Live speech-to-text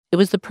It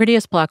was the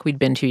prettiest block we'd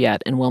been to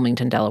yet in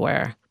Wilmington,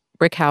 Delaware.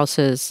 Brick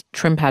houses,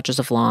 trim patches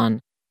of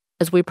lawn.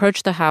 As we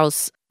approached the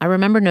house, I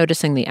remember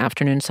noticing the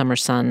afternoon summer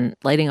sun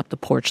lighting up the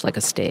porch like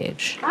a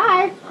stage.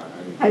 Hi.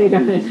 How you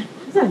doing?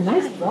 It's a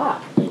nice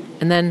block.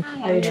 And then,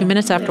 2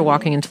 minutes after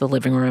walking into the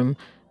living room,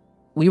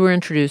 we were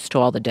introduced to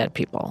all the dead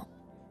people.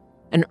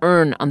 An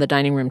urn on the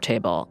dining room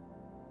table.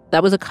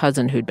 That was a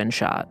cousin who'd been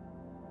shot.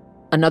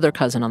 Another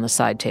cousin on the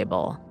side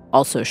table,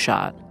 also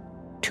shot.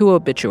 2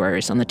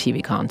 obituaries on the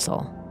TV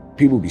console.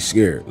 People be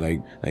scared.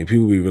 Like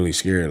people be really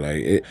scared.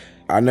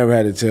 I never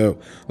had to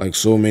tell,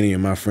 so many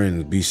of my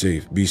friends, be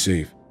safe, be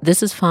safe.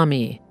 This is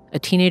Fahmi, a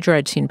teenager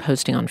I'd seen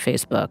posting on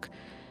Facebook.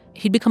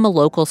 He'd become a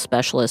local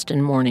specialist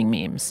in mourning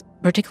memes,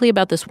 particularly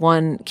about this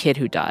one kid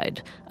who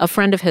died, a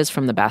friend of his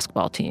from the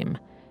basketball team.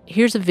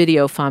 Here's a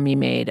video Fahmi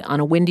made on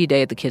a windy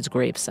day at the kid's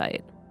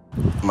gravesite.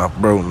 My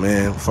bro,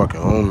 man, fucking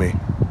homie.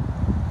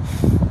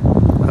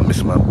 I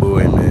miss my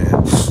boy, man.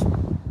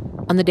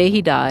 On the day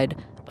he died,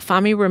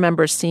 Fahmi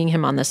remembers seeing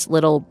him on this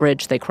little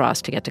bridge they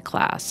crossed to get to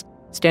class,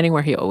 standing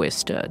where he always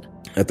stood.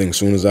 I think as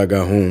soon as I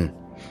got home,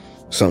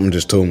 something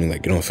just told me,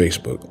 get on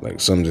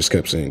Facebook. Something just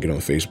kept saying, get on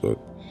Facebook.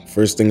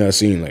 First thing I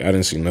seen, I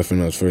didn't see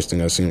nothing else. First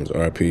thing I seen was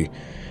RP,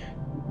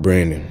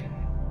 Brandon.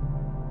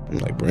 I'm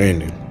like,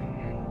 Brandon?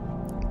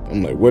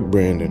 I'm like, what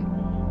Brandon?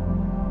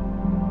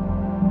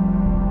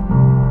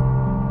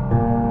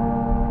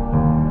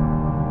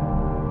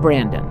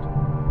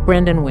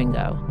 Brandon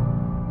Wingo.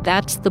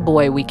 That's the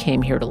boy we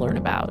came here to learn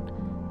about.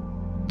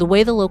 The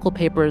way the local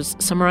papers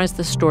summarized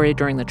the story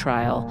during the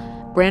trial,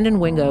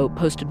 Brandon Wingo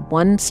posted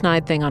one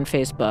snide thing on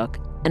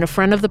Facebook, and a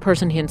friend of the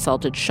person he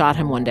insulted shot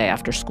him one day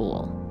after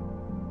school.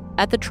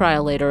 At the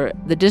trial later,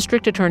 the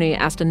district attorney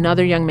asked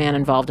another young man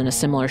involved in a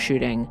similar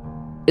shooting,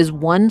 is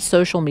one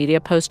social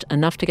media post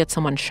enough to get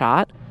someone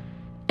shot?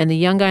 And the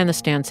young guy on the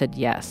stand said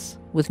yes,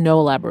 with no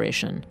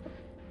elaboration,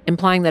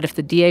 implying that if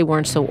the DA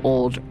weren't so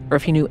old or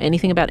if he knew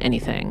anything about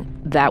anything,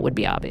 that would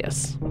be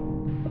obvious.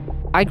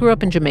 I grew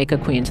up in Jamaica,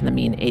 Queens in the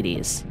mean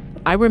 80s.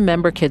 I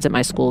remember kids at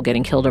my school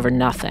getting killed over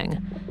nothing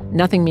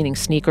meaning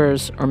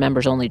sneakers or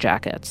members-only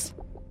jackets.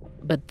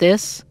 But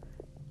this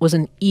was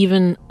an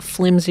even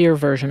flimsier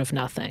version of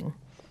nothing.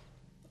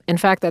 In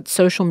fact, that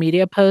social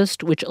media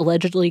post, which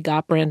allegedly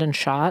got Brandon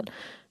shot,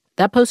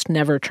 that post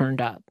never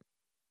turned up.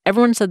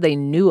 Everyone said they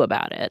knew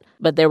about it,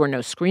 but there were no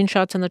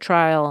screenshots in the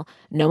trial.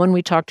 No one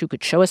we talked to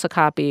could show us a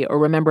copy or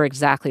remember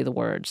exactly the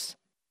words.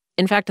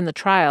 In fact, in the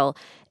trial,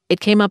 it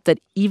came up that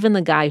even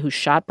the guy who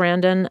shot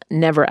Brandon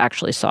never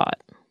actually saw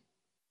it.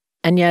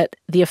 And yet,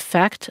 the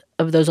effect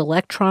of those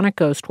electronic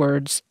ghost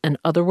words and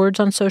other words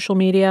on social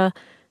media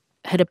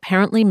had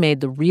apparently made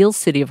the real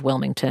city of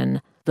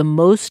Wilmington the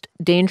most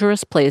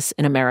dangerous place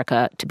in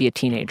America to be a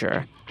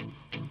teenager.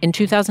 In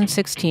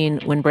 2016,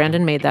 when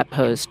Brandon made that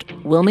post,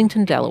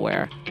 Wilmington,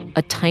 Delaware,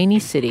 a tiny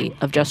city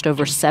of just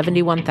over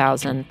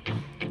 71,000,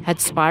 had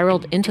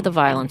spiraled into the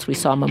violence we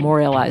saw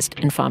memorialized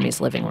in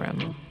Fahmi's living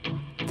room.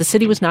 The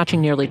city was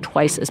notching nearly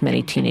twice as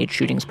many teenage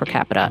shootings per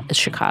capita as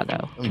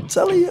Chicago. I'm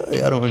telling you,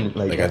 I don't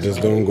I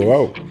just don't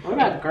go out. What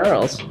about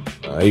girls?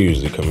 I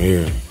usually come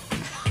here.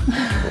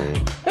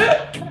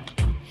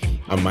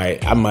 I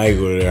might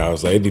go to their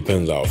house. It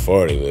depends how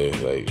far they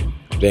live.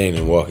 They ain't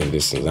in walking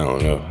distance. I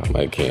don't know. I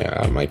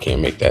might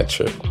can't make that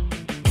trip.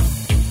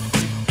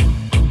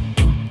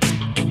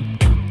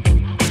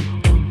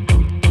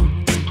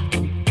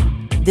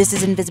 This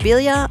is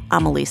Invisibilia.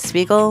 I'm Elise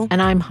Spiegel.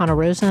 And I'm Hannah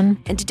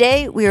Rosen. And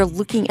today we are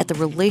looking at the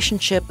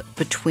relationship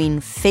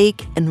between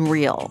fake and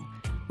real.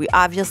 We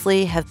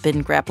obviously have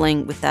been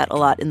grappling with that a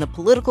lot in the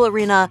political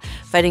arena,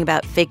 fighting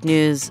about fake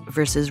news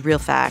versus real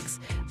facts.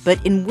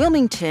 But in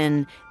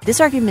Wilmington,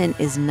 this argument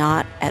is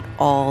not at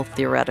all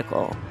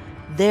theoretical.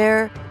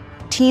 There,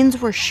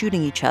 teens were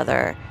shooting each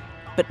other,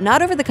 but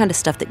not over the kind of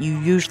stuff that you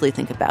usually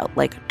think about,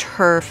 like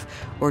turf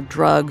or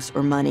drugs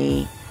or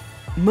money.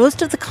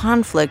 Most of the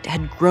conflict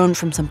had grown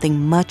from something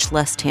much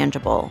less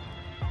tangible,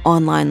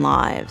 online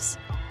lives.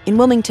 In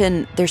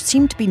Wilmington, there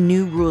seemed to be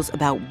new rules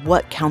about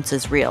what counts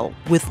as real,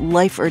 with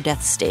life or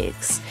death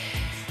stakes.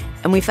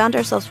 And we found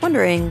ourselves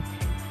wondering,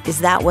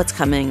 is that what's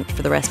coming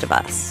for the rest of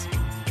us?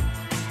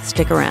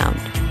 Stick around.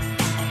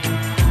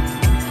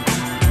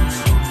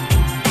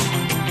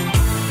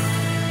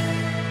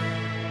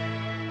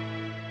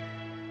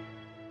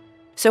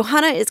 So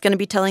Hannah is going to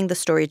be telling the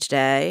story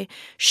today.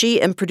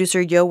 She and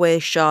producer Yowei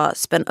Shaw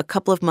spent a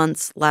couple of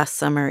months last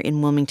summer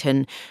in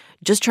Wilmington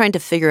just trying to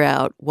figure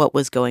out what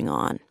was going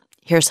on.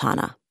 Here's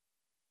Hannah.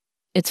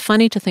 It's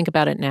funny to think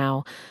about it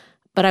now,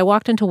 but I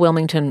walked into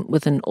Wilmington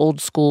with an old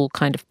school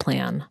kind of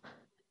plan.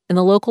 In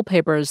the local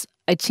papers,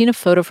 I'd seen a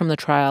photo from the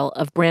trial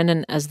of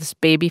Brandon as this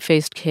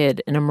baby-faced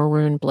kid in a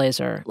maroon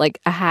blazer, like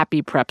a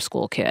happy prep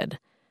school kid.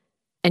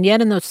 And yet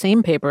in those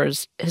same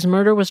papers, his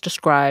murder was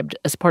described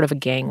as part of a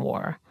gang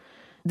war.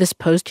 This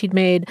post he'd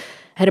made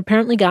had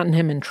apparently gotten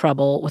him in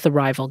trouble with a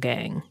rival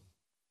gang.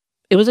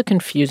 It was a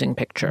confusing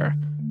picture.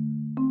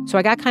 So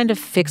I got kind of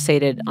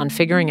fixated on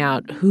figuring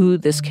out who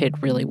this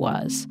kid really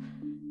was.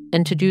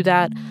 And to do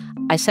that,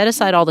 I set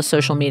aside all the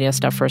social media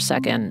stuff for a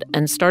second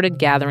and started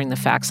gathering the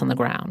facts on the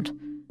ground,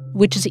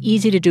 which is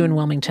easy to do in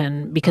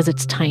Wilmington because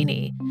it's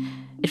tiny.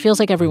 It feels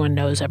like everyone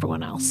knows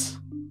everyone else.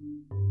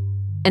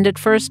 And at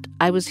first,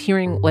 I was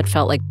hearing what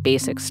felt like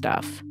basic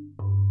stuff.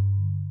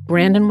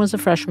 Brandon was a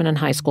freshman in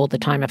high school at the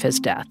time of his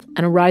death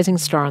and a rising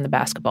star on the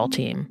basketball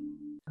team.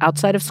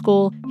 Outside of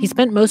school, he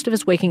spent most of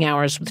his waking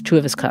hours with two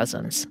of his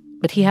cousins,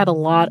 but he had a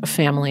lot of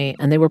family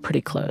and they were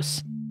pretty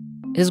close.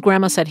 His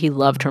grandma said he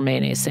loved her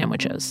mayonnaise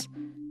sandwiches.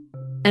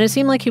 And it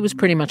seemed like he was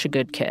pretty much a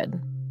good kid.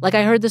 Like,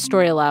 I heard this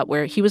story a lot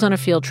where he was on a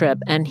field trip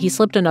and he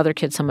slipped another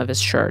kid some of his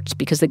shirts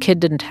because the kid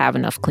didn't have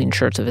enough clean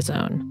shirts of his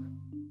own.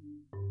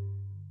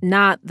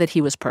 Not that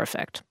he was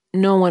perfect.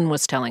 No one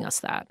was telling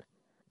us that.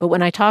 But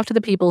when I talked to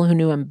the people who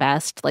knew him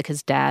best, like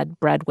his dad,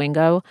 Brad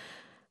Wingo,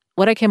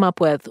 what I came up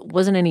with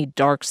wasn't any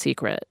dark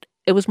secret.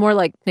 It was more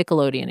like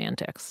Nickelodeon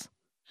antics.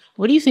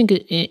 What do you think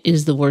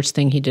is the worst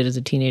thing he did as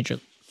a teenager?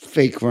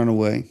 Fake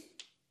runaway.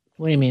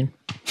 What do you mean?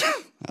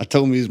 I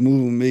told him he was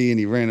moving me and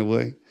he ran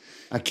away.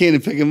 I came to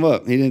pick him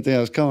up. He didn't think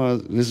I was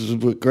coming. This was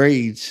with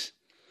grades.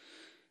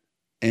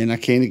 And I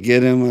came to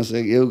get him. I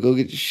said, yo, go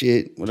get your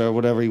shit,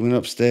 whatever. He went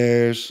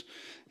upstairs.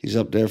 He's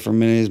up there for a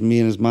minute. Me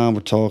and his mom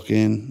were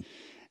talking.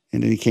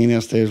 And then he came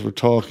downstairs, we're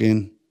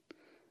talking.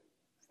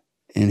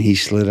 And he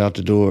slid out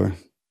the door.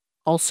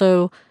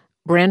 Also,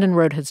 Brandon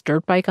rode his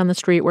dirt bike on the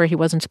street where he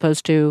wasn't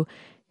supposed to.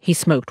 He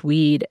smoked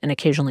weed and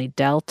occasionally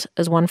dealt,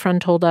 as one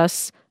friend told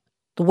us.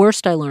 The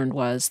worst I learned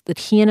was that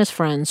he and his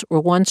friends were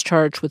once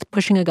charged with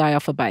pushing a guy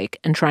off a bike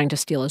and trying to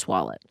steal his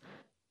wallet.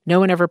 No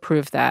one ever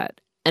proved that,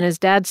 and his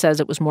dad says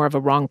it was more of a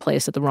wrong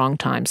place at the wrong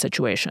time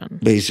situation.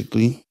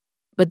 Basically.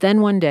 But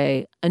then one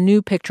day, a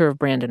new picture of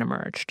Brandon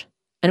emerged,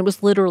 and it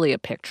was literally a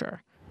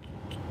picture.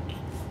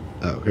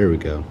 Oh, here we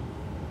go.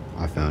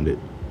 I found it.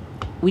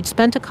 We'd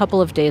spent a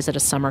couple of days at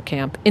a summer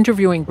camp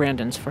interviewing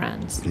Brandon's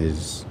friends.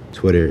 His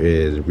Twitter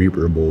is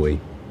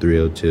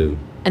ReaperBoy302.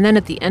 And then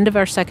at the end of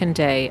our second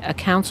day, a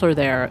counselor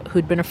there,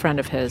 who'd been a friend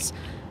of his,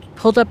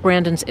 pulled up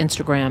Brandon's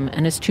Instagram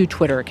and his 2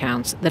 Twitter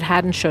accounts that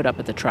hadn't showed up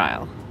at the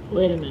trial.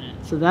 Wait a minute.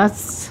 So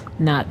that's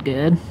not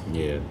good.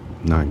 Yeah,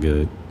 not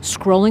good.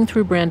 Scrolling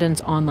through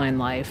Brandon's online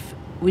life,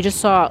 we just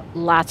saw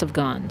lots of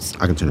guns.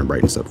 I can turn the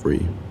brightness up for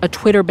you. A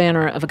Twitter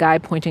banner of a guy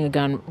pointing a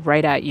gun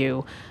right at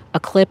you, a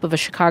clip of a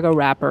Chicago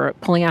rapper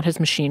pulling out his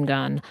machine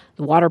gun,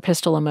 the water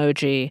pistol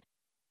emoji,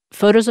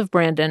 photos of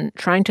Brandon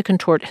trying to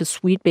contort his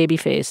sweet baby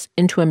face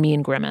into a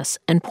mean grimace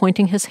and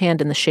pointing his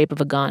hand in the shape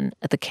of a gun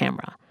at the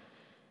camera.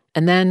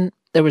 And then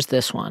there was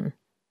this one.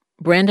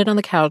 Brandon on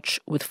the couch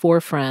with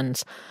 4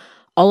 friends,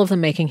 all of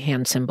them making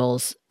hand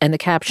symbols, and the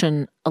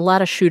caption, "A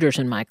lot of shooters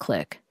in my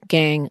clique.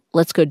 Gang,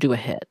 let's go do a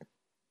hit."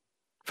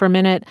 For a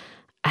minute,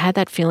 I had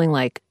that feeling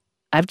like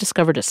I've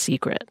discovered a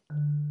secret.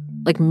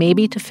 Like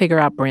maybe to figure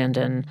out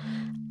Brandon,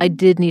 I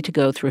did need to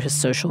go through his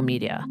social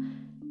media.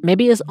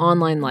 Maybe his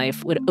online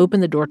life would open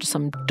the door to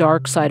some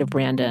dark side of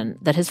Brandon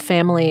that his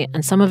family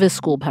and some of his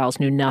school pals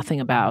knew nothing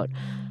about.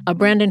 A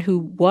Brandon who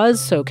was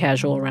so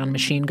casual around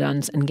machine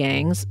guns and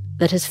gangs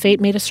that his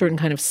fate made a certain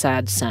kind of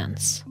sad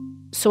sense.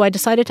 So I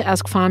decided to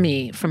ask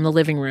Fahmy from the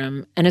living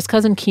room and his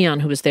cousin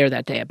Keon, who was there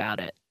that day, about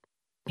it.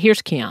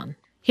 Here's Keon.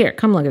 Here,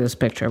 come look at this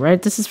picture,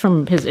 right? This is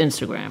from his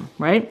Instagram,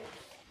 right?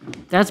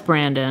 That's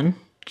Brandon.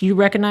 Do you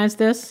recognize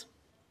this?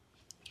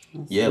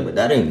 Yeah, but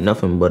that ain't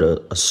nothing but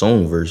a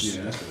song verse.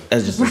 Yeah,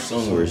 that's just a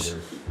song verse.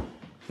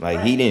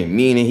 Like, he didn't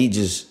mean it. He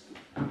just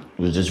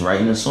was just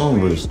writing a song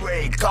verse.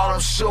 Call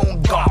them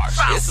shooting guards.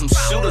 There's some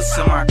shooters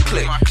in my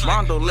clique.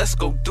 Rondo, let's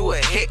go do a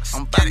hit.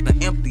 I'm about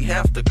to empty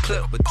half the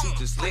clip, but you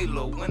just lay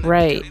low.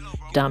 Right,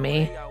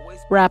 dummy.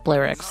 Rap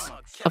lyrics.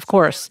 Of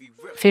course,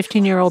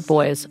 15-year-old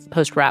boys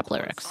post rap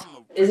lyrics.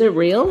 Is it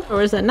real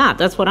or is it not?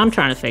 That's what I'm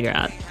trying to figure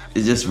out.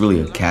 It's just really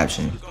a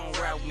caption.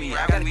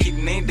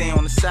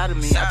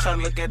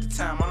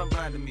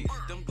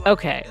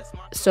 Okay,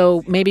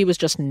 so maybe it was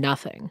just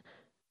nothing.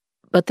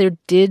 But there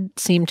did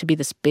seem to be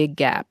this big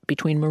gap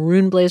between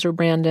Maroon Blazer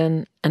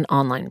Brandon and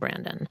online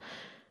Brandon.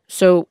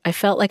 So I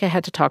felt like I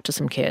had to talk to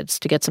some kids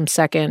to get some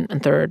second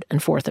and third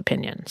and fourth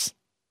opinions.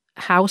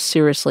 How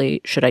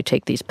seriously should I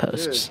take these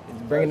posts?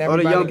 All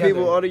the young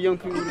people together.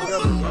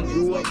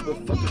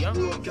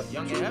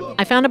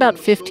 I found about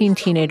 15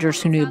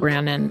 teenagers who knew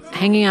Brandon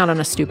hanging out on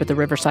a stoop at the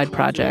Riverside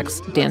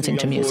Projects, dancing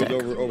to music.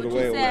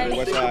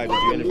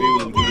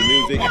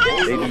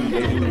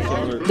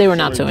 They were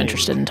not so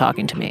interested in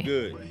talking to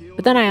me.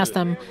 But then I asked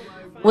them,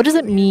 what does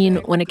it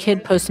mean when a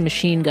kid posts a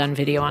machine gun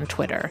video on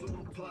Twitter?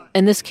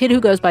 And this kid who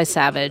goes by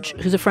Savage,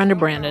 who's a friend of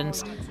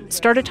Brandon's,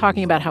 started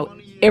talking about how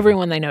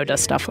everyone they know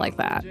does stuff like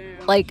that.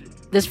 Like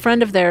this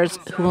friend of theirs,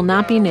 who will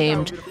not be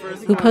named,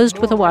 who posed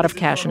with a wad of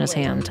cash in his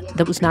hand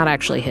that was not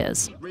actually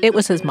his. It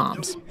was his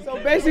mom's.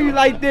 So basically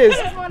like this,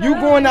 you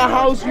go in the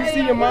house, you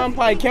see your mom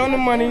probably counting the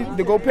money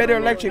to go pay the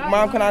electric.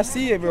 Mom, can I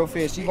see it real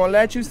fast? She gonna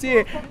let you see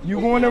it.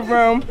 You go in the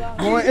room,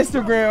 go on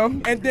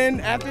Instagram, and then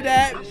after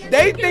that,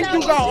 they think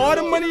you got all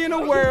the money in the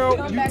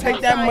world. You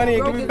take that money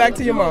and give it back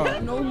to your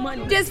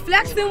mom. Just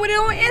flexing with it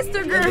on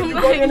Instagram.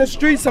 You go in the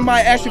street,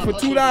 somebody asks you for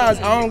 $2,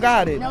 I don't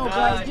got it.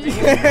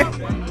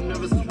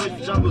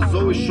 I was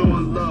always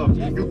showing love.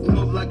 You grew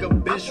up like a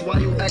bitch, why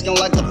you acting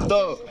like a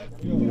thug?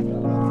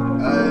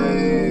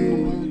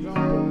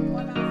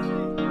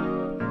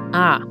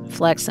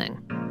 Flexing.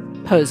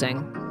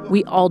 Posing.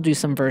 We all do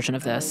some version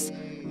of this.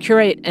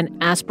 Curate an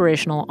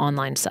aspirational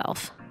online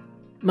self.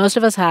 Most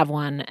of us have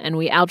one, and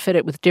we outfit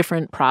it with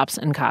different props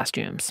and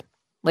costumes.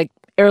 Like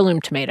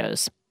heirloom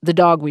tomatoes, the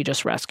dog we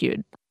just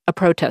rescued, a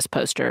protest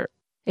poster,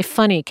 a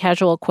funny,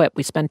 casual quip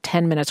we spend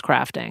 10 minutes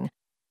crafting.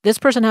 This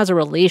person has a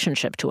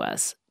relationship to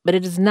us, but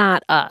it is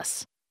not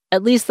us.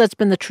 At least that's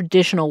been the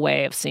traditional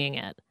way of seeing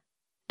it.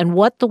 And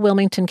what the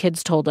Wilmington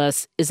kids told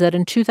us is that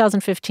in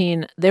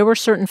 2015, there were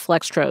certain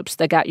flex tropes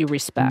that got you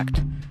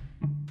respect.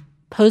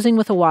 Posing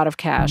with a wad of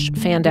cash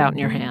fanned out in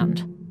your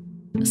hand.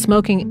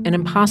 Smoking an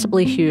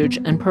impossibly huge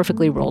and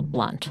perfectly rolled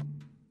blunt.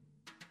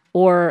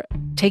 Or,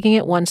 taking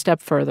it one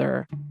step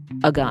further,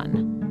 a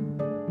gun.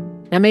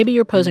 Now, maybe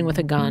you're posing with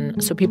a gun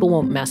so people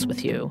won't mess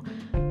with you,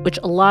 which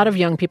a lot of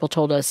young people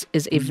told us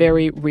is a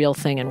very real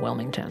thing in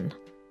Wilmington.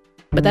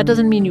 But that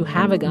doesn't mean you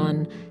have a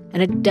gun,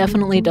 and it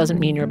definitely doesn't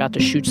mean you're about to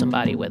shoot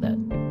somebody with it.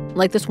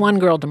 Like this one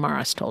girl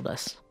Damaris told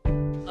us.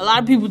 A lot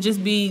of people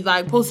just be,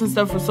 like, posting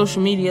stuff for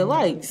social media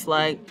likes.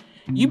 Like,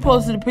 you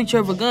posted a picture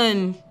of a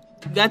gun,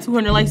 you got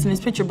 200 likes in this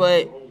picture,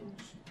 but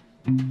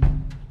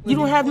you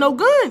don't have no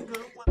gun.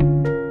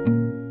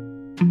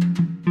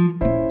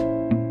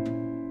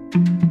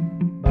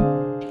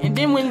 And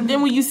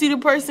then when you see the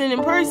person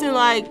in person,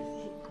 like,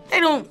 they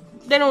don't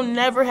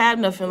never have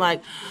nothing.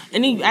 Like,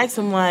 and then you ask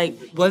them, like,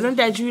 wasn't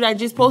that you that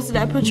just posted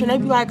that picture? And they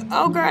be like,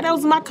 oh, girl, that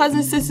was my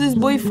cousin's sister's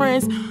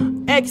boyfriend's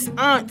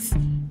ex-aunt's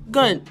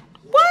gun.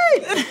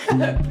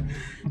 What?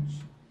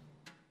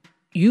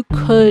 You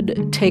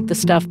could take the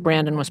stuff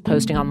Brandon was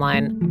posting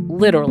online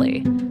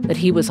literally, that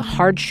he was a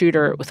hard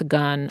shooter with a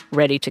gun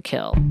ready to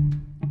kill.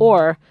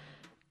 Or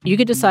you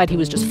could decide he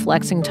was just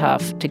flexing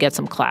tough to get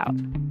some clout.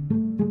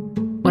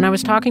 When I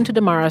was talking to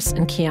Damaris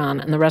and Keon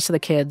and the rest of the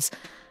kids,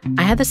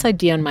 I had this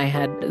idea in my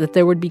head that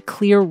there would be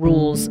clear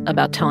rules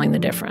about telling the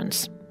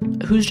difference.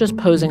 Who's just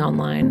posing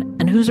online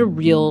and who's a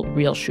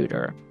real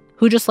shooter?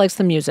 Who just likes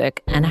the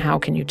music and how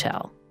can you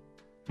tell?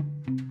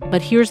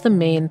 But here's the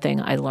main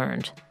thing I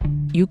learned.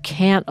 You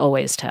can't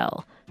always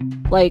tell.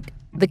 Like,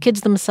 the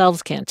kids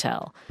themselves can't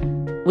tell.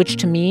 Which,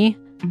 to me,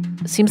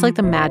 seems like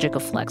the magic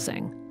of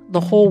flexing. The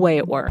whole way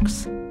it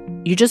works.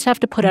 You just have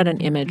to put out an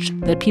image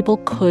that people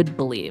could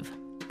believe.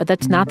 But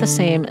that's not the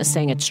same as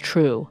saying it's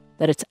true,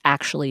 that it's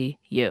actually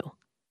you.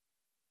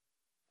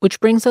 Which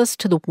brings us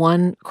to the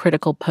one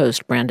critical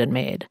post Brandon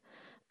made.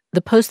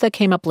 The post that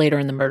came up later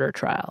in the murder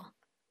trial.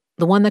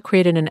 The one that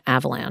created an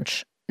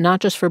avalanche,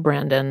 not just for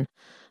Brandon,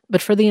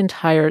 but for the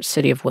entire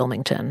city of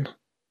Wilmington.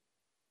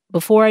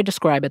 Before I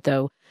describe it,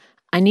 though,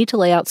 I need to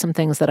lay out some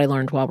things that I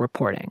learned while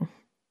reporting.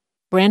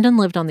 Brandon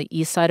lived on the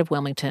east side of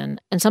Wilmington,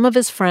 and some of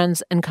his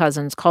friends and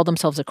cousins called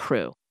themselves a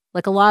crew,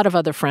 like a lot of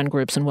other friend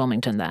groups in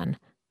Wilmington then.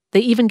 They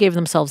even gave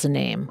themselves a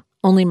name,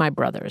 Only My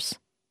Brothers.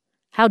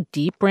 How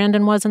deep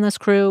Brandon was in this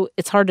crew,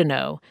 it's hard to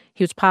know.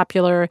 He was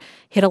popular,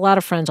 he had a lot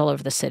of friends all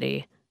over the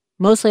city.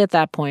 Mostly at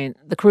that point,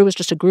 the crew was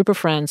just a group of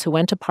friends who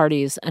went to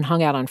parties and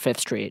hung out on 5th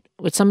Street,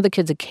 with some of the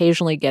kids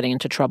occasionally getting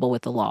into trouble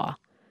with the law.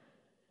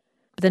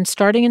 But then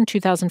starting in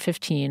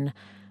 2015,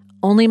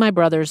 Only My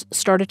Brothers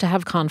started to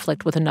have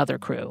conflict with another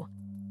crew.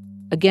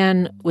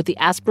 Again, with the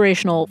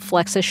aspirational,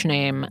 flexish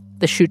name,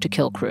 the Shoot to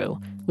Kill crew,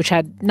 which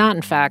had not,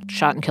 in fact,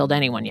 shot and killed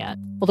anyone yet,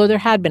 although there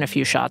had been a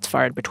few shots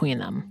fired between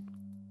them.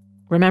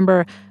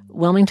 Remember,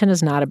 Wilmington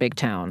is not a big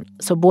town,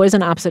 so boys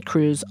in opposite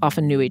crews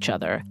often knew each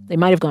other. They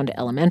might have gone to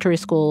elementary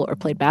school or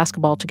played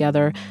basketball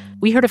together.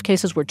 We heard of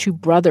cases where 2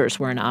 brothers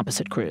were in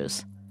opposite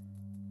crews.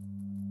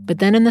 But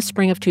then in the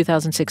spring of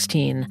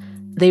 2016,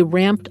 they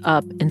ramped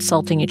up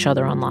insulting each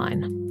other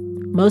online,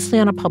 mostly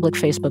on a public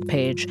Facebook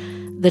page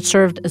that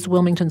served as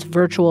Wilmington's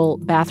virtual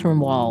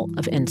bathroom wall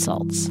of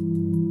insults.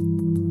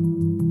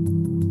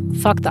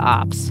 Fuck the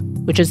ops,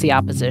 which is the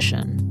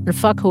opposition, and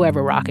fuck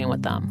whoever rocking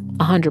with them,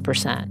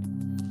 100%.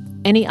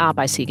 Any op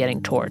I see getting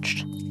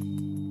torched.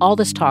 All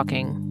this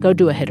talking, go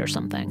do a hit or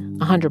something,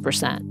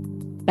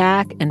 100%.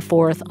 Back and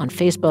forth on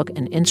Facebook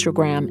and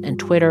Instagram and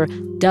Twitter,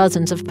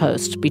 dozens of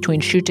posts between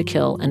Shoot to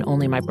Kill and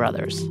Only My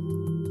Brothers.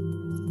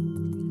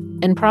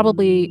 And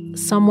probably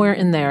somewhere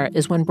in there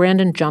is when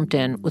Brandon jumped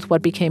in with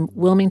what became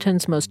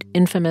Wilmington's most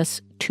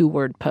infamous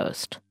 2-word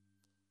post.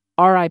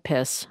 R.I.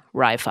 Piss,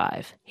 Rye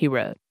 5, he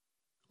wrote.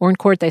 Or in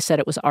court they said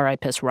it was R.I.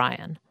 Piss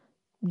Ryan.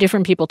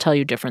 Different people tell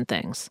you different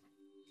things.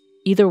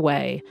 Either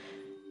way,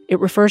 it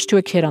refers to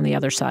a kid on the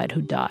other side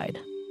who died.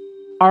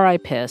 R.I.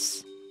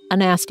 Piss, a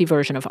nasty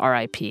version of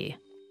R.I.P.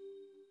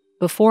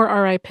 Before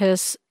R.I.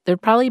 Piss,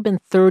 there'd probably been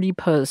 30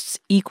 posts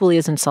equally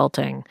as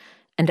insulting,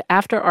 and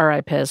after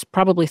R.I. Piss,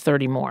 probably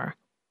 30 more.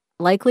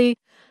 Likely,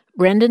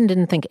 Brandon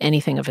didn't think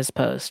anything of his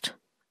post.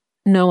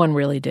 No one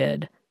really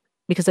did,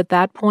 because at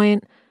that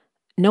point,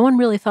 no one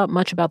really thought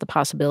much about the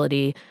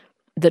possibility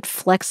that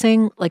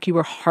flexing like you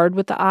were hard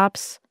with the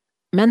ops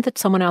meant that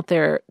someone out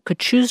there could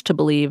choose to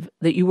believe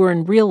that you were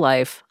in real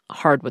life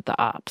hard with the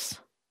ops.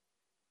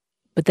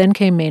 But then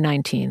came May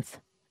 19th,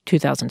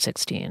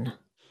 2016.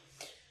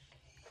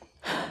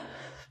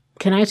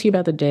 Can I ask you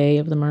about the day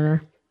of the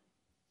murder?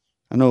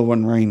 I know it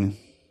wasn't raining.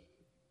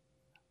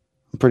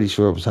 I'm pretty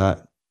sure it was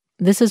hot.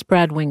 This is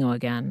Brad Wingo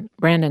again,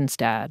 Brandon's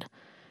dad.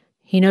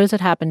 He knows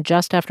it happened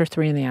just after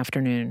 3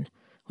 p.m,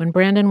 when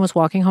Brandon was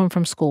walking home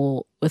from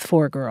school with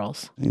 4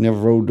 girls. He never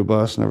rode the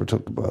bus, never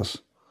took the bus.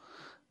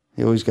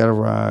 He always got a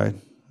ride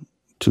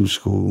to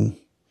school.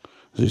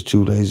 He was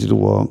too lazy to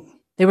walk.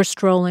 They were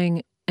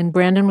strolling, and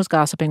Brandon was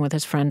gossiping with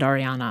his friend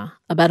Ariana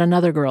about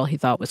another girl he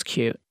thought was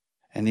cute.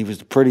 And he was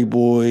the pretty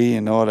boy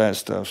and all that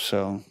stuff,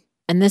 so.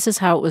 And this is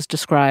how it was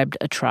described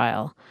at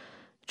trial.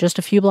 Just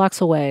a few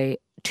blocks away,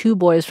 2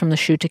 boys from the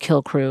Shoot to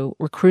Kill crew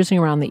were cruising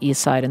around the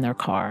east side in their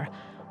car.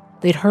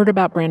 They'd heard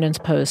about Brandon's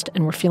post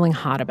and were feeling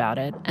hot about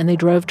it, and they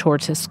drove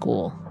towards his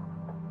school.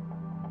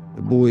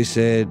 The boy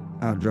said,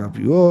 "I'll drop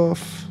you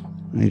off,"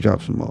 and he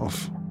drops him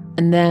off.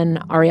 And then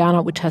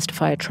Ariana would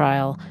testify at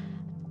trial.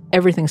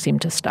 Everything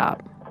seemed to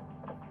stop.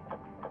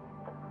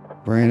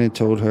 Brandon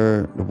told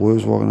her, the boy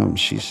was walking up and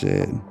she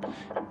said,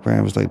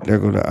 Brandon was like, "There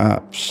go the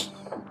ops."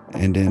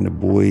 And then the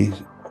boy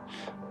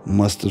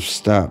must have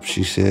stopped,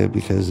 she said,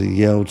 because he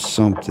yelled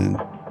something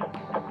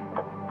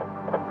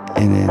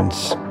and then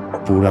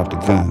pulled out the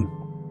gun.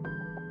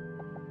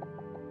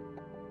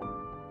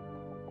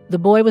 The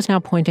boy was now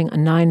pointing a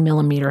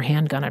 9mm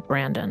handgun at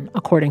Brandon,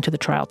 according to the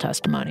trial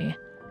testimony.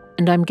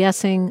 And I'm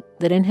guessing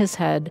that in his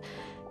head,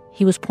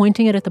 he was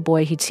pointing it at the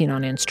boy he'd seen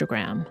on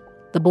Instagram.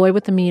 The boy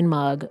with the mean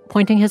mug,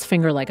 pointing his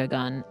finger like a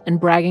gun and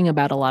bragging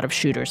about a lot of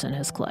shooters in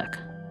his clique.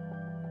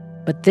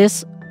 But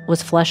this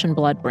was flesh and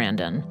blood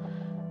Brandon,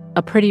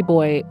 a pretty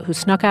boy who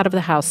snuck out of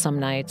the house some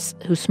nights,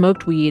 who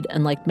smoked weed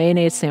and liked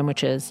mayonnaise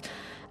sandwiches,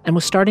 and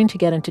was starting to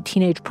get into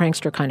teenage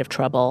prankster kind of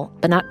trouble,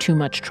 but not too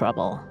much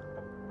trouble.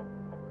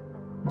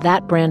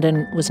 That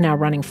Brandon was now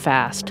running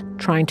fast,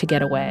 trying to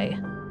get away.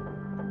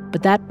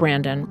 But that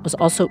Brandon was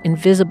also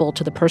invisible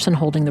to the person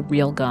holding the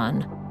real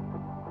gun.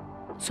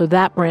 So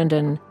that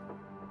Brandon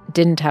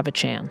didn't have a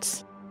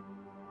chance.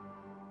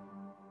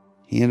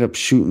 He ended up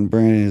shooting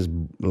Brandon in his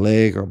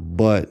leg or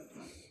butt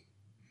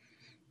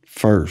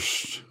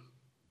first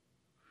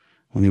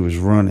when he was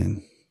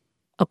running.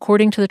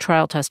 According to the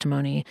trial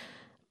testimony,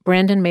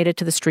 Brandon made it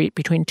to the street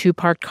between 2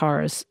 parked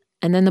cars,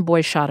 and then the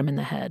boy shot him in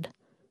the head.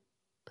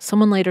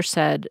 Someone later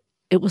said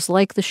it was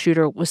like the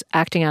shooter was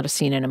acting out a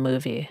scene in a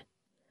movie.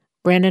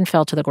 Brandon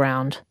fell to the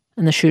ground,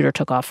 and the shooter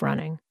took off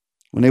running.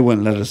 When they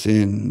wouldn't let us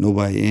in,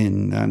 nobody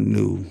in, I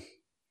knew.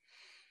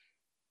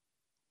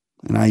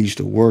 And I used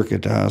to work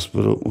at the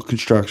hospital with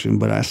construction,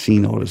 but I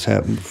seen all this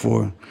happen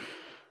before.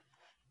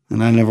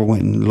 And I never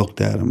went and looked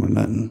at him or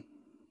nothing.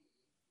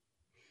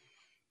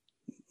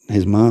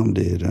 His mom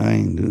did. I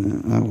ain't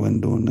doing that. I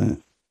wasn't doing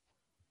that.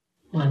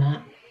 Why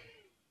not?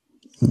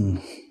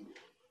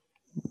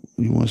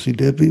 You want to see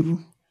dead people?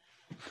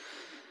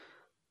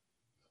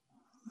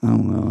 I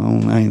don't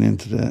know. I ain't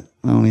into that.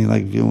 I don't even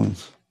like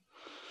viewings.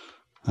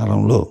 I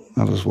don't look.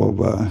 I just walk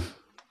by.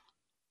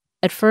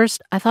 At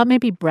first, I thought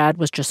maybe Brad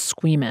was just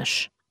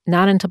squeamish,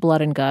 not into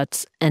blood and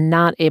guts, and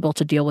not able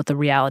to deal with the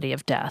reality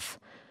of death.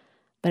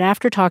 But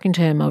after talking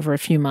to him over a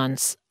few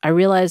months, I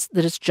realized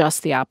that it's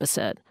just the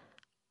opposite.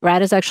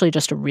 Brad is actually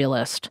just a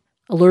realist,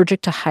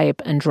 allergic to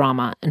hype and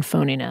drama and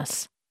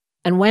phoniness.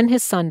 And when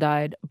his son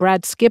died,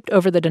 Brad skipped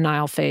over the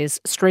denial phase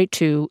straight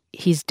to,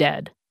 he's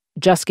dead.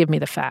 Just give me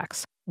the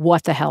facts.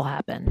 What the hell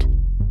happened?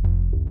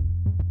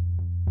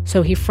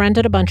 So he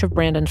friended a bunch of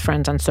Brandon's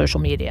friends on social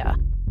media.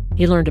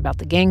 He learned about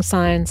the gang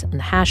signs and the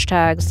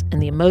hashtags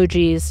and the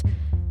emojis.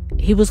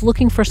 He was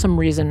looking for some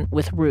reason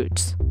with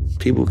roots.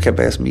 People kept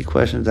asking me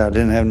questions I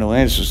didn't have no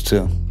answers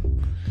to.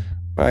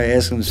 Probably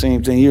asking the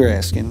same thing you're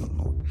asking.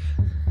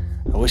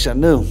 I wish I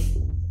knew.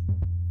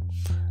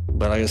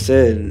 But like I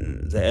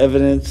said, the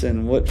evidence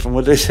and from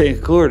what they say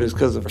in court is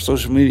because of our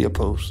social media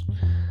posts.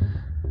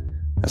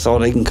 That's all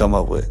they can come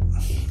up with.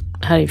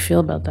 How do you feel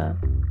about that?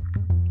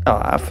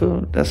 Oh, I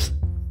feel that's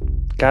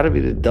got to be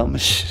the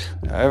dumbest shit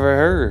I ever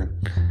heard.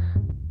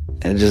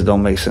 And it just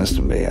don't make sense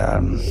to me.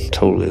 I'm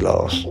totally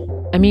lost.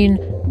 I mean,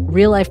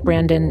 real-life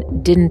Brandon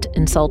didn't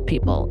insult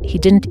people. He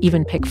didn't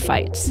even pick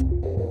fights.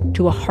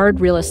 To a hard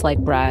realist like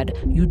Brad,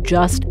 you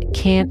just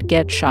can't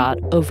get shot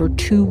over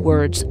 2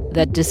 words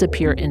that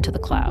disappear into the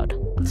cloud.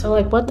 So,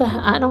 like, what the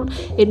hell? I don't...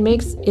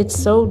 It's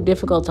so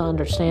difficult to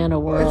understand a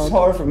world. It's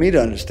hard for me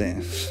to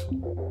understand.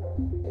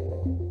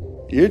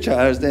 You're trying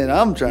to understand.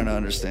 I'm trying to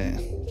understand.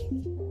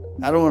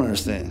 I don't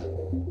understand.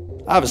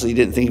 Obviously, he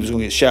didn't think he was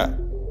going to get shot.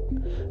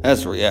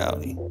 That's the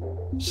reality.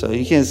 So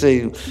you can't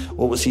say,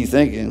 what was he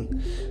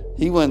thinking?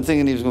 He wasn't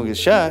thinking he was going to get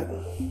shot.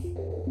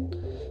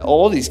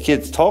 All these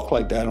kids talk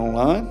like that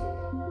online.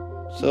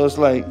 So it's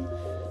like,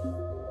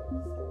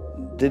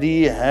 did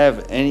he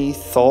have any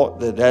thought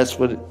that that's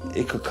what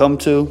it could come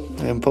to,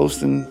 him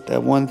posting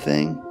that one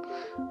thing?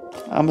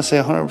 I'm going to say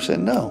 100%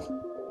 no.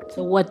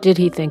 So what did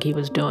he think he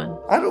was doing?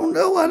 I don't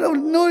know. I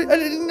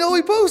didn't know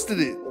he posted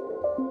it.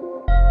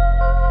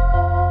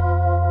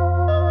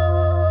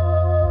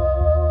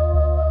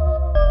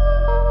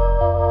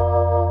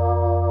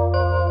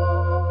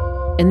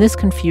 In this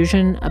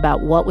confusion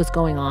about what was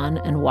going on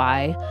and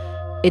why,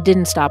 It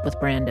didn't stop with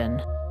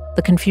Brandon.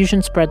 The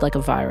confusion spread like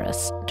a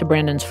virus to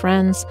Brandon's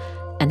friends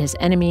and his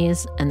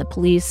enemies and the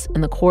police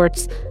and the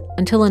courts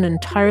until an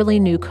entirely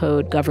new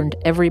code governed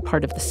every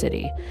part of the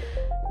city.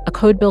 A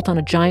code built on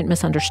a giant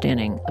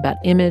misunderstanding about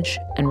image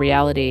and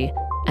reality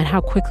and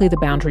how quickly the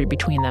boundary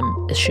between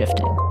them is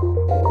shifting.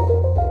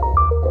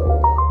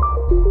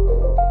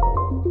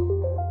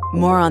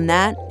 More on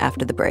that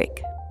after the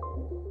break.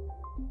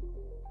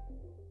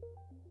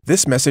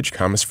 This message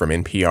comes from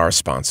NPR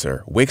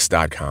sponsor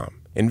Wix.com.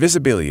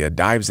 Invisibilia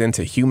dives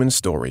into human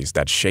stories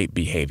that shape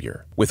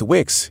behavior. With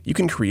Wix, you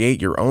can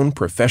create your own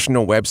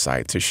professional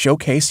website to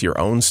showcase your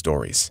own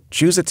stories.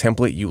 Choose a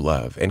template you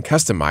love and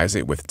customize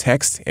it with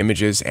text,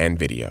 images, and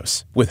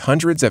videos. With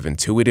hundreds of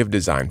intuitive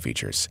design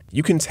features,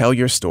 you can tell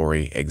your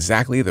story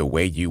exactly the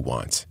way you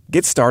want.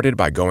 Get started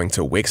by going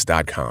to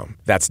Wix.com.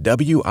 That's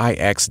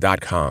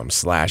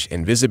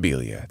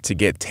Wix.com/Invisibilia to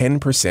get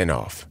 10%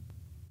 off.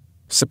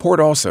 Support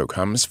also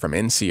comes from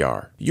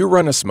NCR. You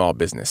run a small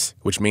business,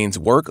 which means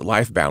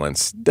work-life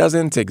balance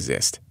doesn't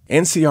exist.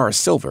 NCR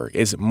Silver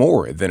is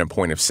more than a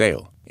point of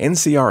sale.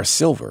 NCR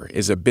Silver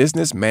is a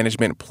business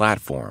management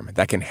platform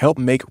that can help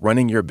make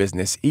running your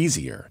business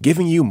easier,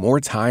 giving you more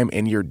time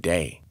in your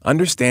day.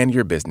 Understand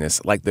your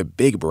business like the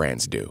big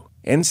brands do.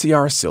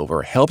 NCR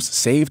Silver helps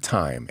save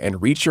time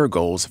and reach your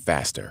goals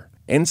faster.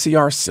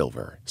 NCR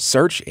Silver.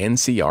 Search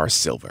NCR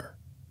Silver.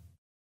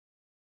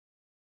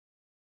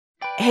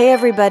 Hey,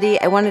 everybody.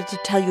 I wanted to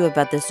tell you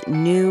about this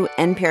new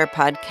NPR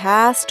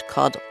podcast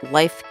called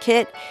Life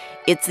Kit.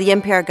 It's the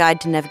NPR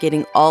guide to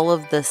navigating all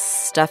of the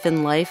stuff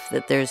in life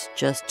that there's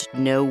just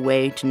no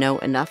way to know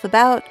enough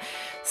about.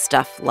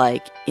 Stuff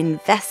like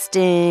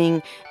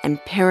investing and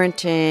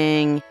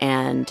parenting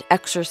and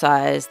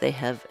exercise. They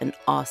have an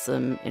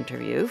awesome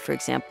interview, for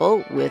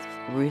example, with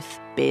Ruth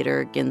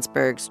Bader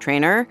Ginsburg's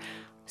trainer.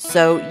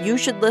 So you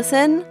should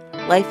listen.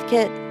 Life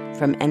Kit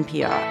from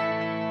NPR.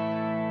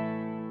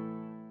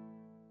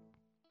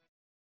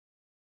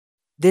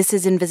 This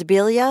is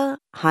Invisibilia.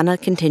 Hannah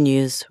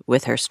continues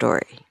with her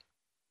story.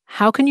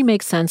 How can you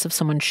make sense of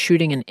someone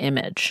shooting an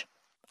image?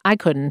 I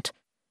couldn't,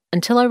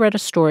 until I read a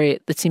story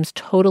that seems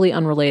totally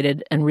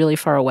unrelated and really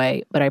far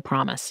away, but I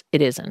promise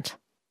it isn't.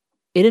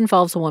 It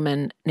involves a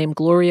woman named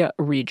Gloria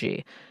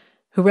Origi,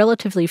 who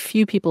relatively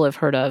few people have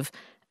heard of,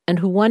 and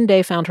who one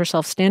day found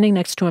herself standing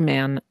next to a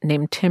man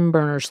named Tim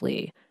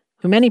Berners-Lee,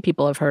 who many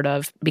people have heard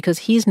of because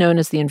he's known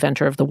as the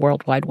inventor of the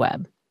World Wide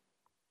Web.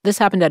 This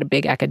happened at a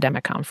big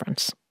academic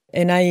conference.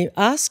 And I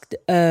asked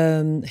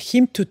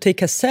him to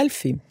take a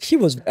selfie. He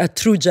was a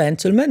true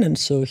gentleman, and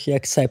so he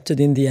accepted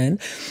in the end.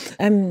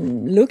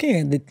 I'm looking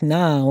at it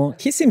now.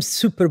 He seems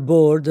super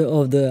bored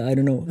of the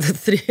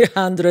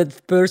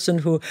 300th person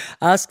who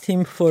asked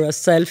him for a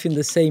selfie in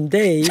the same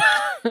day.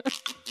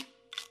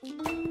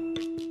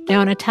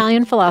 Now, an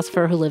Italian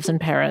philosopher who lives in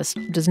Paris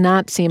does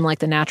not seem like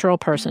the natural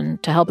person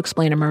to help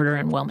explain a murder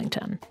in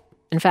Wilmington.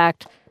 In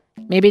fact,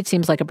 maybe it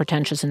seems like a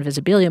pretentious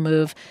Invisibilia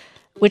move,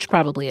 which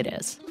probably it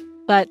is.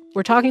 But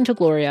we're talking to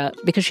Gloria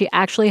because she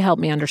actually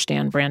helped me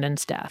understand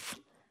Brandon's death.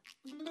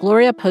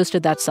 Gloria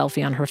posted that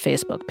selfie on her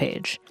Facebook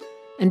page.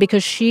 And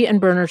because she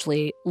and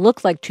Berners-Lee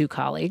looked like two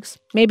colleagues,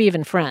 maybe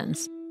even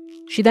friends,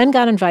 she then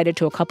got invited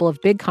to a couple of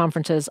big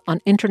conferences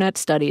on internet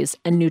studies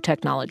and new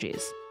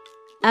technologies.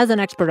 As an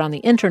expert on the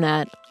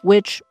internet,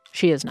 which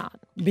she is not.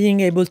 Being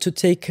able to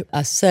take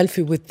a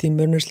selfie with Tim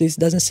Berners-Lee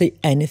doesn't say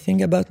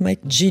anything about my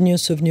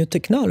genius of new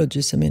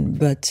technologies.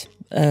 But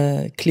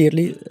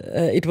clearly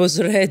it was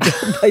read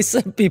by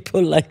some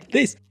people like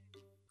this.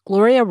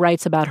 Gloria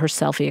writes about her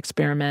selfie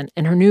experiment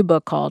in her new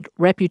book called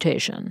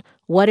Reputation,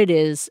 What It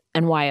Is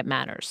and Why It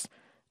Matters,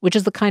 which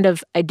is the kind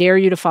of I dare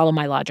you to follow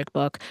my logic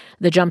book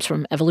that jumps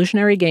from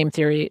evolutionary game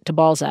theory to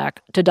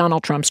Balzac to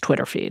Donald Trump's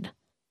Twitter feed.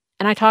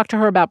 And I talked to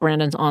her about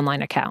Brandon's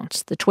online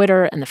accounts, the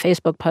Twitter and the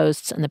Facebook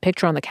posts and the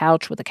picture on the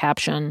couch with the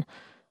caption.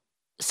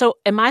 So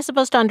am I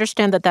supposed to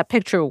understand that that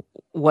picture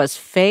was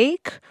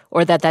fake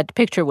or that that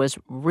picture was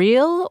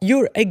real?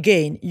 You're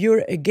again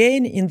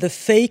in the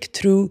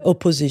fake-true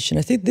opposition.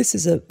 I think this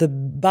is the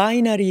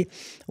binary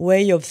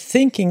way of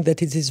thinking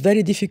that it is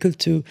very difficult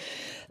to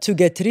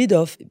get rid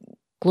of.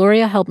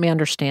 Gloria helped me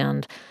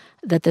understand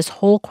that this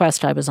whole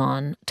quest I was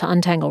on to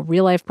untangle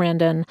real-life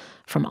Brandon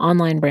from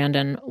online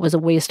Brandon was a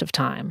waste of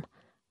time.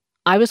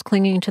 I was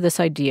clinging to this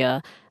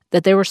idea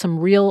that there were some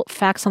real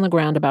facts on the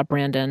ground about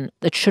Brandon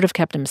that should have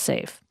kept him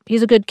safe.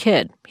 He's a good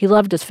kid. He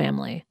loved his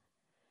family.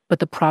 But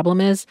the problem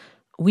is,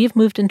 we've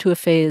moved into a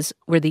phase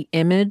where the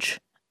image,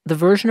 the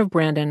version of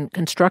Brandon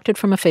constructed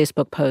from a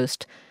Facebook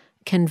post,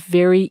 can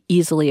very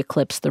easily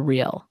eclipse the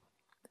real.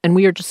 And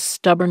we are just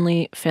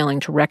stubbornly failing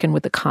to reckon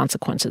with the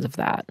consequences of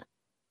that.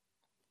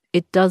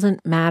 It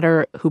doesn't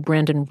matter who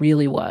Brandon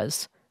really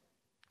was.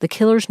 The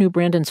killers knew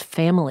Brandon's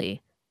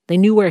family. They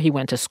knew where he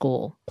went to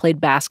school,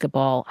 played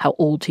basketball, how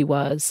old he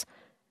was.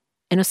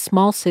 In a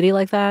small city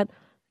like that,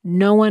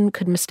 no one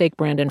could mistake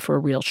Brandon for a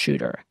real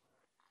shooter.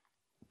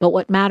 But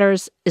what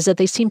matters is that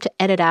they seem to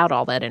edit out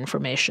all that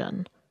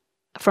information.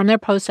 From their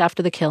posts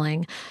after the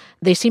killing,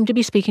 they seem to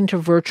be speaking to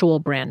virtual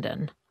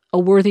Brandon, a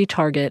worthy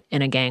target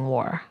in a gang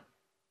war.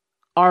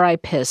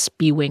 R.I.Piss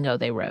B Wingo,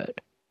 they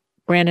wrote.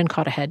 Brandon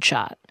caught a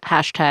headshot.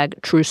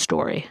 #true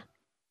story.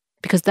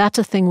 Because that's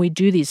a thing we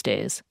do these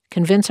days.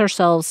 Convince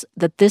ourselves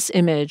that this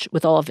image,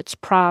 with all of its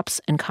props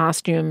and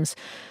costumes,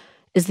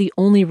 is the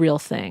only real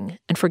thing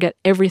and forget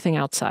everything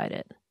outside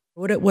it.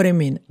 What I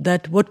mean,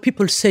 that what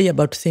people say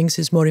about things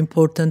is more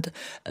important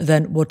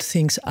than what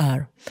things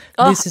are.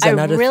 This is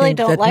another I really thing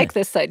don't like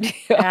this idea.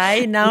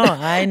 I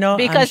know.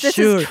 Because this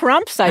is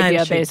Trump's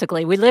idea,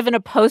 basically. We live in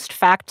a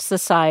post-fact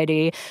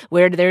society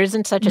where there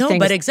isn't such a thing. No,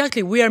 but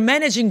exactly. We are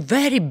managing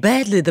very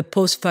badly the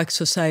post-fact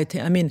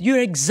society. I mean, you're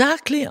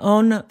exactly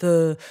on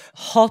the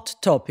hot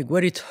topic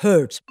where it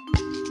hurts.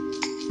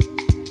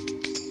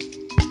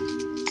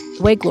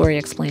 The way Gloria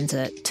explains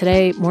it,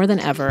 today, more than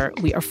ever,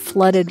 we are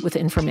flooded with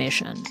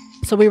information.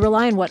 So we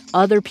rely on what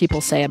other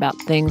people say about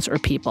things or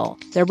people,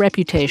 their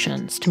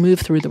reputations, to move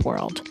through the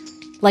world.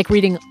 Like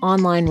reading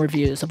online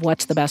reviews of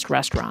what's the best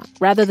restaurant,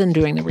 rather than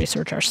doing the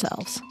research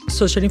ourselves.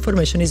 Social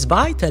information is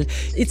vital.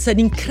 It's an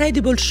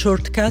incredible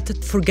shortcut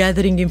for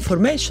gathering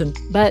information.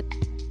 But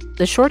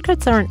the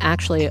shortcuts aren't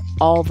actually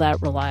all that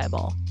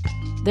reliable.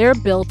 They're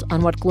built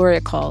on what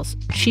Gloria calls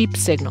cheap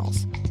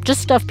signals.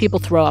 Just stuff people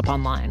throw up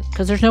online,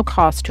 because there's no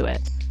cost to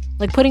it.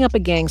 Like putting up a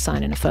gang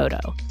sign in a photo.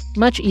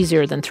 Much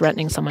easier than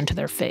threatening someone to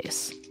their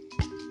face.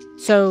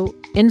 So,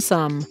 in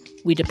sum,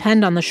 we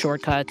depend on the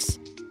shortcuts,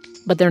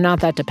 but they're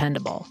not that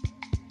dependable,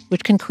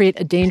 which can create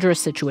a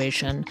dangerous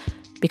situation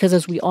because,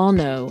 as we all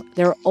know,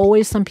 there are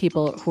always some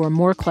people who are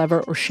more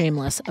clever or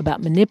shameless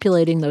about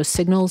manipulating those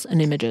signals and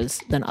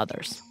images than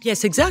others.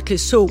 Yes, exactly.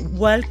 So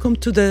welcome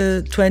to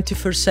the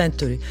 21st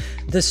century.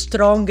 The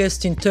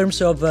strongest in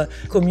terms of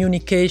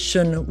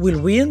communication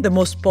will win. The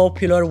most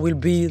popular will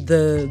be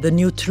the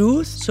new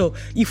truth. So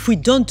if we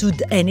don't do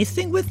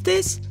anything with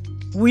this,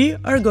 we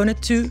are going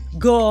to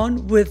go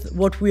on with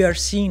what we are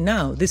seeing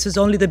now. This is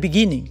only the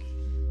beginning.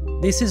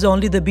 This is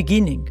only the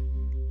beginning.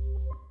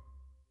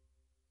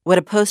 What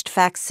a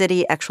post-fact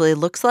city actually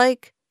looks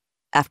like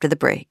after the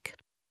break.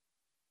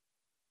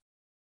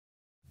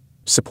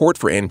 Support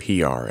for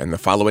NPR and the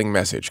following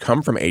message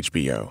come from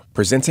HBO,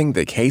 presenting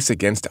The Case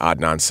Against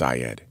Adnan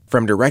Syed.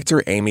 From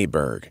director Amy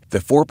Berg, the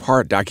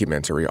 4-part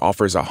documentary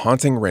offers a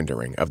haunting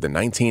rendering of the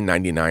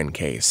 1999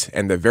 case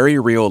and the very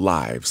real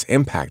lives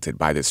impacted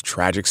by this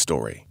tragic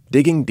story.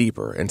 Digging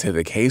deeper into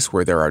the case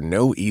where there are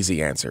no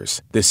easy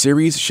answers, the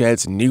series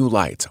sheds new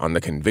light on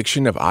the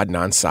conviction of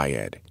Adnan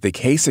Syed. The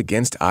Case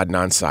Against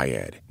Adnan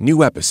Syed.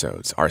 New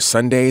episodes are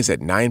Sundays at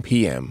 9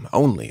 p.m.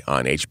 only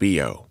on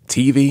HBO.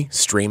 TV,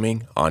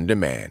 streaming, on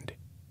demand.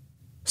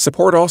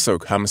 Support also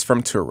comes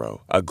from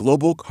Turo, a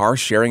global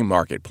car-sharing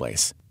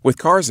marketplace. With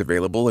cars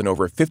available in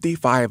over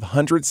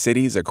 5,500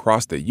 cities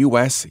across the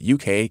U.S.,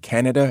 U.K.,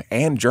 Canada,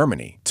 and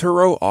Germany,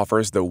 Turo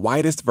offers the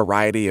widest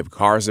variety of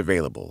cars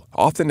available,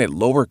 often at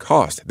lower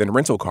cost than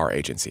rental car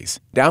agencies.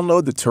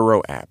 Download the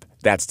Turo app,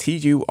 that's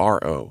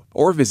Turo,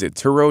 or visit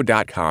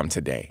Turo.com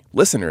today.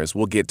 Listeners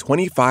will get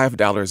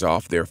 $25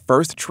 off their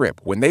first trip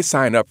when they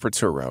sign up for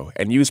Turo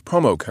and use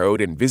promo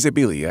code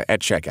Invisibilia at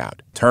checkout.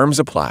 Terms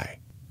apply.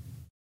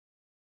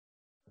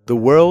 The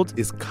world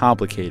is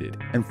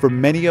complicated, and for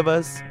many of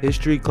us,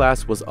 history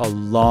class was a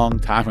long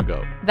time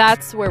ago.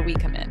 That's where we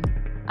come in.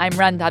 I'm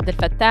Rand Abdel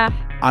Fattah.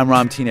 I'm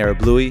Ramteen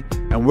Arablouei,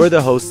 and we're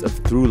the hosts of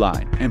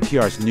Throughline,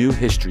 NPR's new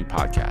history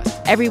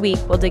podcast. Every week,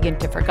 we'll dig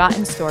into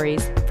forgotten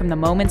stories from the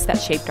moments that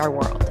shaped our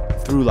world.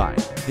 Throughline,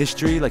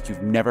 history like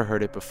you've never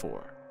heard it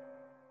before.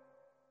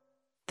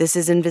 This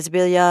is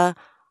Invisibilia.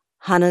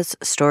 Hannah's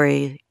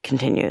story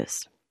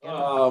continues.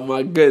 Oh,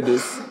 my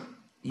goodness.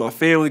 My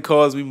family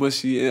calls me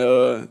mushy.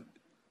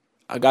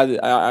 I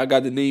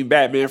got the name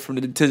Batman from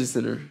the detention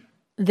center.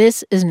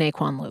 This is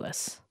Naquan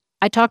Lewis.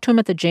 I talked to him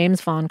at the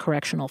James Vaughn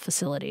Correctional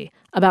Facility,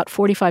 about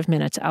 45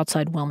 minutes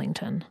outside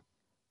Wilmington.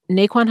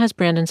 Naquan has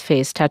Brandon's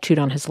face tattooed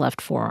on his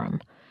left forearm,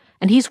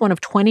 and he's one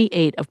of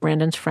 28 of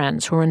Brandon's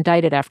friends who were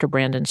indicted after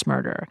Brandon's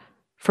murder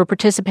for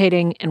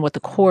participating in what the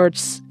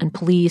courts and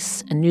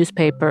police and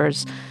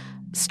newspapers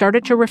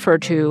started to refer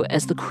to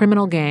as the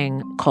criminal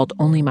gang called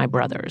Only My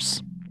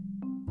Brothers.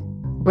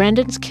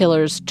 Brandon's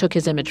killers took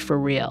his image for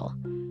real,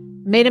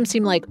 made him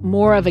seem like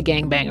more of a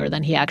gangbanger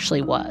than he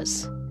actually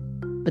was.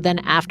 But then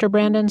after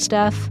Brandon's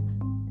death,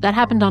 that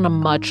happened on a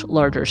much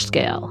larger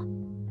scale.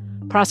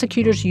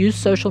 Prosecutors used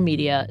social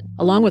media,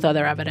 along with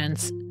other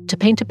evidence, to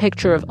paint a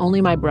picture of Only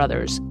My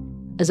Brothers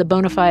as a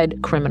bona fide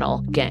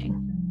criminal gang.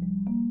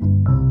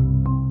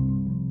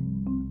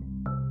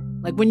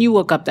 Like when you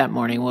woke up that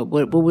morning,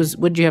 what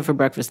did you have for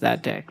breakfast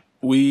that day?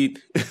 Weed.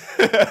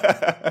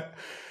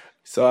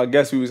 So I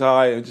guess we was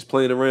high and just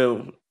playing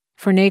around.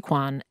 For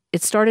Naquan,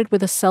 it started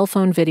with a cell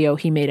phone video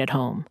he made at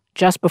home,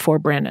 just before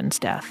Brandon's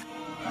death.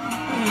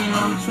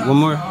 One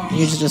more. Can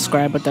you just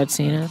describe what that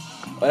scene is?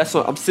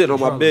 I'm sitting on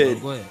my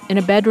bed. In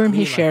a bedroom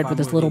he shared with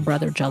his little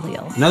brother,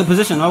 Jaleel. Another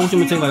position. I want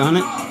you to take like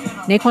 100.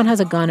 Naquan has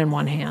a gun in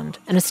one hand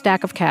and a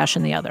stack of cash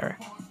in the other.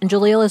 And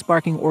Jaleel is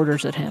barking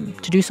orders at him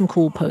to do some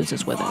cool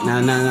poses with it.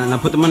 Nah.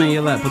 Put the money in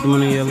your lap. Put the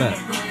money in your lap.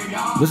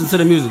 Listen to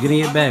the music. Get in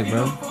your bag,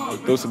 bro.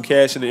 Throw some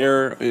cash in the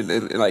air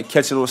and like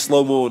catching on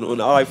slow-mo on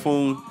the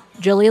iPhone.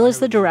 Jaleel is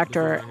the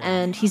director,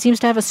 and he seems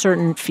to have a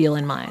certain feel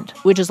in mind,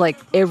 which is like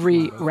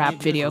every rap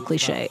video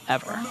cliche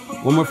ever.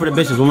 One more for the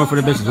bitches, one more for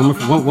the bitches,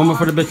 one more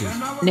for the bitches.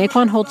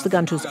 Naquan holds the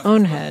gun to his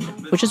own head,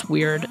 which is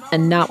weird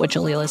and not what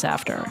Jaleel is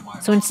after.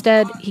 So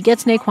instead, he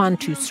gets Naquan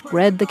to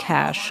spread the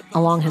cash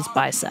along his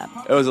bicep.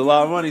 It was a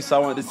lot of money, so I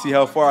wanted to see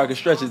how far I could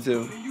stretch it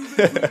to.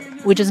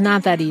 Which is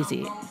not that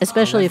easy,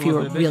 especially if you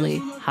were really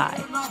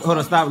high. Hold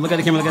on, stop. Look at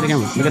the camera, look at the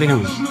camera, look at the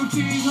camera.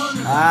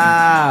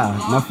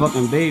 Ah, my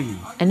fucking baby.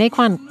 And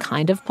Naquan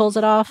kind of pulls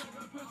it off,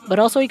 but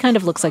also he kind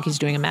of looks like he's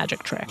doing a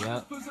magic trick.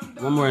 Yeah.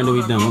 One more and then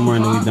we done, one more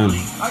and then we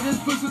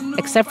done.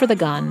 Except for the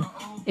gun,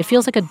 it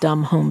feels like a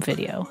dumb home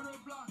video.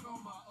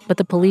 But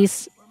the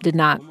police did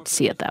not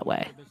see it that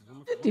way.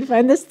 Do you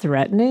find this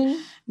threatening?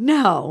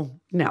 No,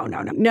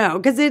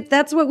 because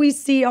that's what we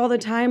see all the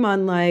time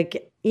on,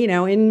 like, you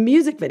know, in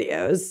music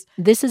videos.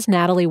 This is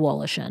Natalie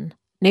Wolishin,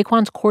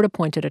 Naquan's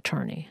court-appointed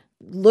attorney.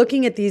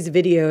 Looking at these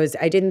videos,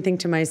 I didn't think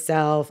to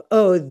myself,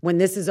 oh, when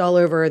this is all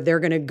over, they're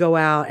going to go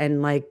out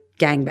and, like,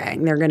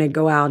 gangbang. They're going to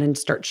go out and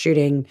start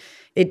shooting.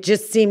 It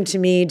just seemed to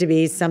me to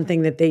be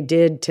something that they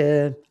did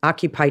to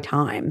occupy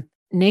time.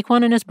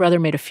 Naquan and his brother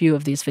made a few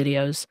of these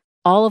videos,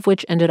 all of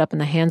which ended up in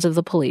the hands of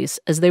the police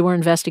as they were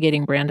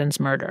investigating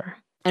Brandon's murder.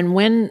 And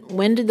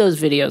when did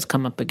those videos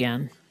come up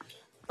again?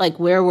 Like,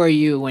 where were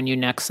you when you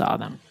next saw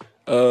them?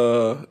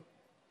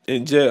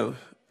 In jail.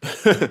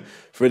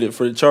 for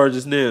the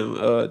charges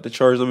now. The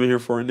charges I'm in here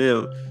for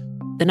now.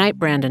 The night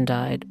Brandon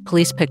died,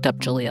 police picked up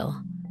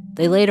Jaleel.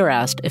 They later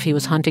asked if he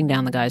was hunting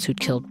down the guys who'd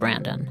killed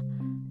Brandon.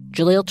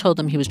 Jaleel told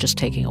them he was just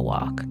taking a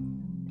walk.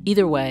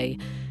 Either way,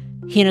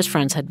 he and his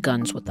friends had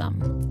guns with them,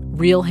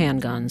 real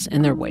handguns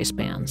in their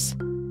waistbands.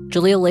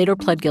 Jaleel later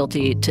pled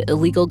guilty to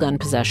illegal gun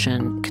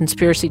possession,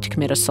 conspiracy to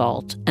commit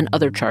assault, and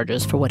other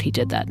charges for what he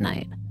did that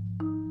night.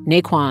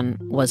 Naquan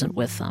wasn't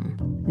with them.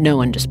 No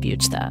one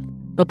disputes that.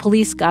 But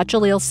police got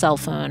Jaleel's cell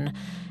phone,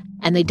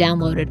 and they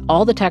downloaded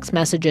all the text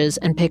messages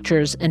and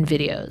pictures and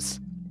videos.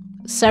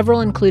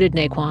 Several included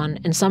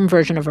Naquan in some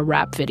version of a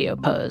rap video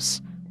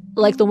pose,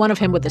 like the one of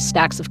him with the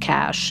stacks of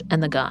cash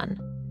and the gun.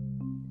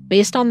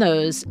 Based on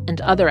those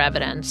and other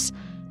evidence,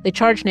 they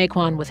charged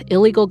Naquan with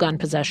illegal gun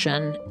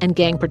possession and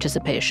gang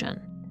participation.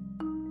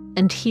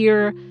 And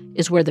here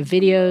is where the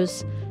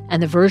videos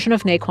and the version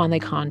of Naquan they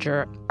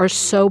conjure are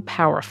so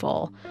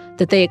powerful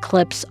that they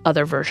eclipse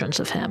other versions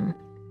of him.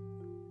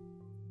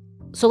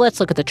 So let's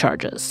look at the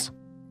charges.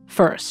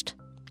 First,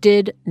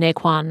 did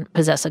Naquan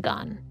possess a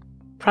gun?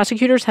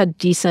 Prosecutors had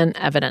decent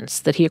evidence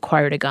that he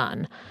acquired a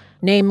gun,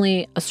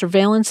 namely a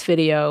surveillance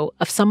video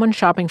of someone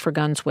shopping for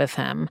guns with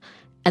him,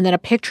 and then a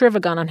picture of a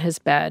gun on his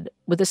bed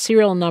with a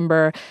serial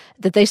number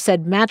that they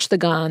said matched the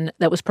gun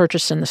that was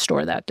purchased in the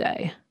store that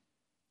day.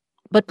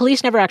 But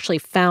police never actually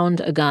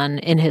found a gun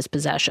in his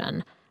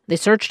possession. They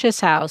searched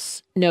his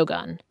house, no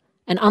gun.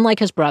 And unlike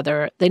his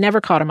brother, they never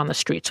caught him on the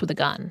streets with a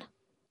gun.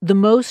 The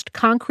most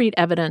concrete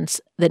evidence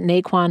that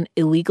Naquan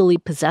illegally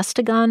possessed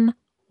a gun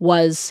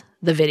was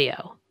the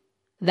video.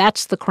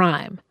 That's the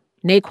crime.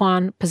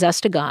 Naquan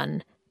possessed a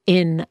gun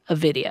in a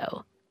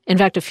video. In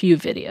fact, a few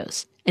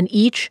videos. And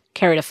each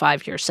carried a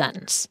 5-year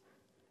sentence,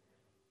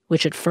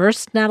 which at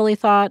first, Natalie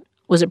thought,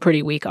 was a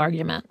pretty weak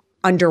argument.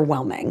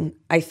 Underwhelming.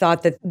 I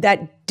thought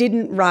that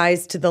didn't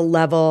rise to the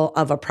level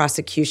of a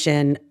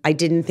prosecution. I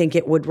didn't think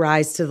it would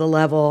rise to the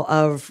level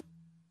of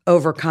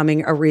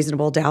overcoming a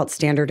reasonable doubt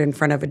standard in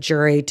front of a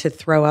jury to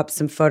throw up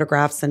some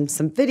photographs and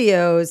some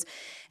videos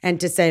and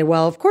to say,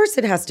 well, of course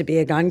it has to be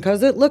a gun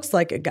because it looks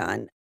like a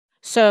gun.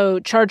 So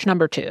charge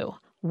number 2,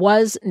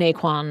 was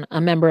Naquan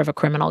a member of a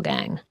criminal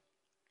gang?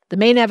 The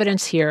main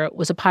evidence here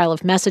was a pile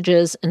of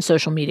messages and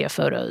social media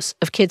photos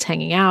of kids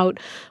hanging out,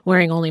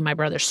 wearing only my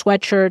brother's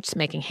sweatshirts,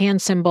 making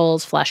hand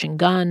symbols, flashing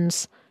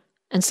guns.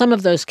 And some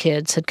of those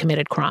kids had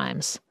committed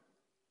crimes.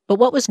 But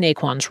what was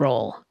Naquan's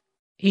role?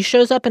 He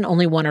shows up in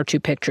only 1 or 2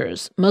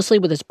 pictures, mostly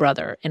with his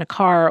brother, in a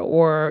car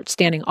or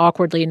standing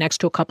awkwardly next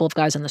to a couple of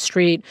guys on the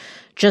street,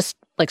 just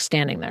like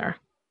standing there.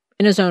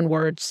 In his own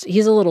words,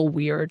 he's a little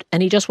weird,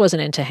 and he just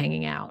wasn't into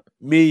hanging out.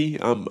 Me,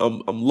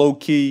 I'm low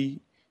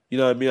key. You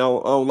know what I mean? I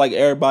don't like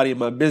everybody in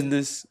my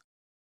business.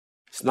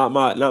 It's not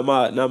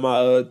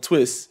my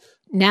twist.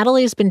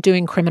 Natalie's been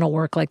doing criminal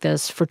work like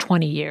this for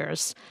 20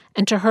 years.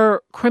 And to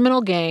her,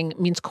 criminal gang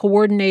means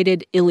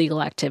coordinated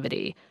illegal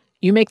activity.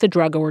 You make the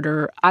drug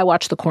order, I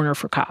watch the corner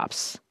for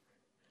cops.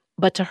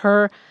 But to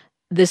her,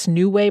 this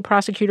new way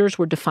prosecutors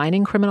were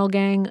defining criminal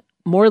gang,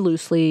 more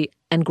loosely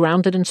and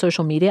grounded in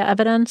social media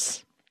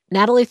evidence,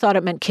 Natalie thought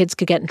it meant kids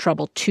could get in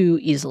trouble too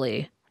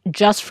easily,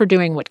 just for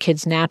doing what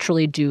kids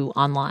naturally do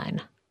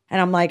online. And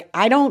I'm like,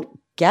 I don't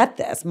get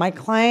this. My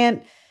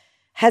client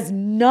has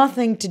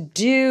nothing to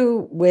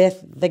do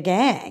with the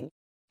gang.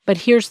 But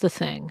here's the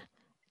thing.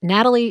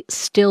 Natalie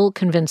still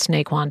convinced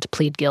Naquan to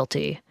plead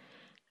guilty.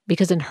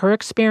 Because in her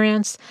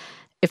experience,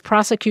 if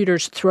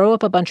prosecutors throw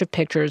up a bunch of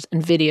pictures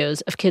and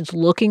videos of kids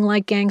looking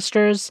like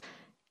gangsters,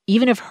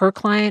 even if her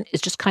client is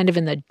just kind of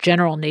in the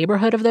general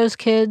neighborhood of those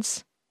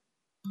kids,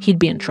 he'd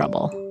be in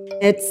trouble.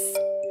 It's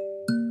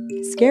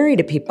scary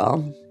to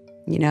people,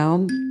 you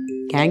know?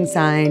 gang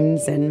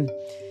signs and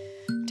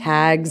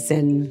tags,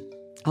 and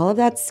all of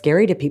that's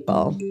scary to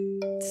people.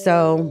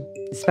 So,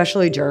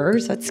 especially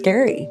jurors, that's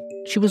scary.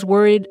 She was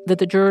worried that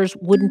the jurors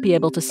wouldn't be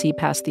able to see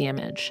past the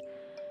image,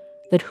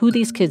 that who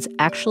these kids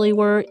actually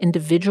were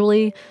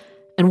individually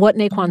and what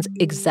Naquan's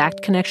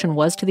exact connection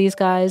was to these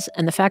guys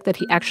and the fact that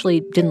he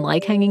actually didn't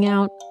like hanging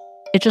out,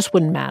 it just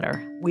wouldn't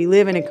matter. We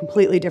live in a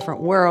completely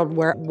different world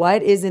where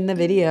what is in the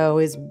video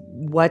is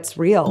what's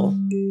real.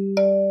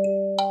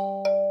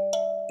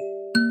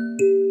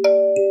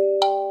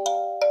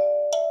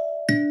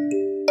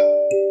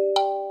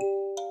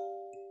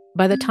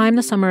 By the time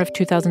the summer of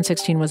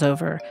 2016 was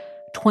over,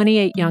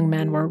 28 young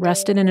men were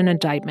arrested in an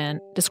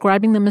indictment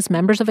describing them as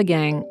members of a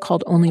gang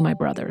called Only My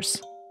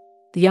Brothers.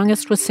 The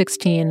youngest was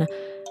 16,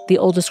 the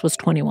oldest was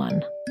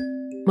 21.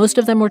 Most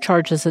of them were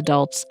charged as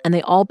adults, and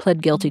they all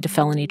pled guilty to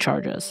felony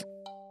charges.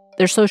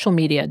 Their social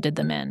media did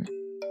them in.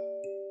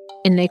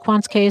 In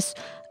Naquan's case,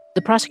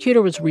 the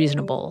prosecutor was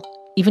reasonable,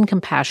 even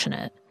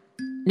compassionate.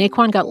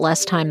 Naquan got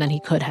less time than he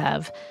could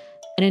have.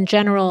 And in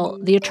general,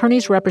 the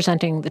attorneys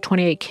representing the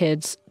 28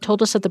 kids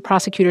told us that the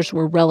prosecutors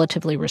were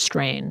relatively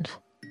restrained.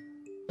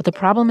 But the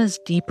problem is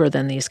deeper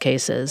than these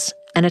cases,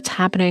 and it's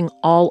happening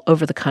all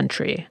over the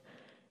country.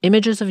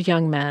 Images of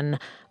young men,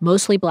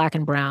 mostly black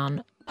and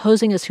brown,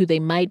 posing as who they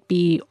might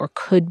be or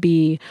could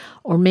be,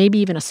 or maybe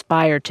even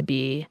aspire to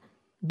be,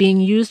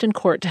 being used in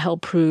court to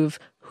help prove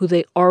who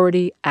they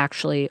already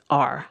actually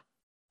are.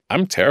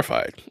 I'm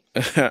terrified.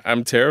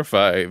 I'm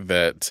terrified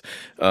that,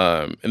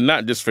 and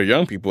not just for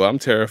young people, I'm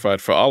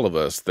terrified for all of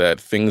us that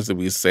things that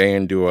we say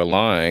and do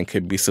online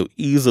could be so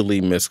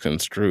easily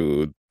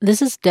misconstrued.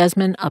 This is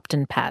Desmond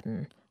Upton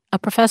Patton, a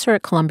professor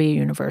at Columbia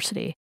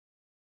University.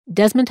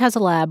 Desmond has a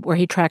lab where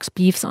he tracks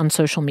beefs on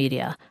social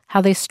media,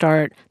 how they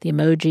start, the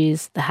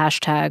emojis, the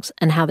hashtags,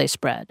 and how they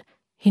spread.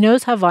 He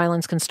knows how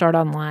violence can start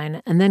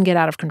online and then get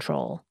out of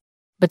control.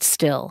 But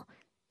still,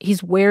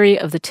 he's wary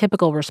of the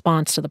typical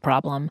response to the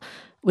problem,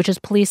 which is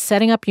police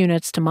setting up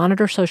units to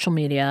monitor social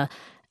media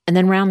and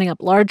then rounding up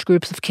large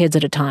groups of kids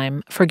at a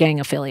time for gang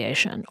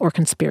affiliation or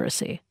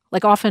conspiracy,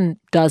 like often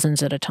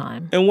dozens at a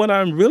time. And what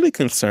I'm really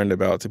concerned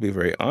about, to be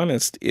very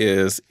honest,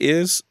 is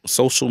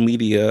social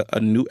media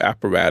a new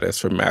apparatus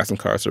for mass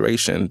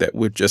incarceration that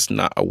we're just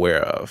not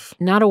aware of?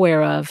 Not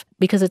aware of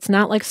because it's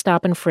not like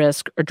stop and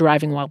frisk or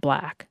driving while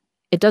black.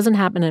 It doesn't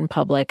happen in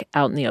public,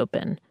 out in the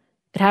open.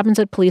 It happens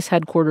at police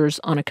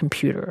headquarters on a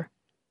computer.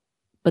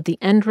 But the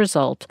end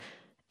result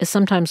is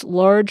sometimes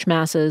large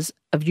masses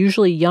of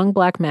usually young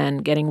black men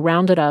getting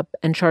rounded up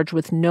and charged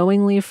with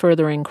knowingly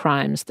furthering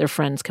crimes their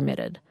friends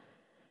committed.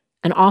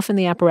 And often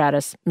the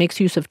apparatus makes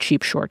use of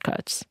cheap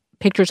shortcuts,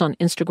 pictures on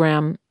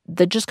Instagram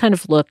that just kind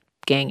of look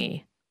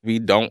gangy. We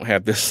don't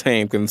have the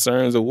same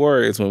concerns or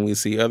worries when we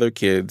see other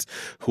kids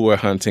who are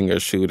hunting or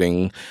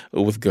shooting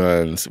with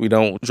guns. We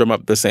don't drum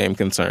up the same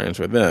concerns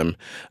for them.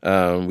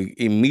 We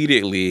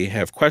immediately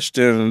have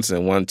questions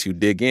and want to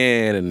dig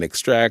in and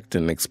extract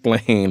and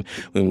explain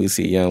when we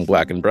see young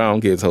black and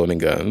brown kids holding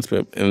guns.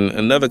 But in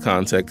another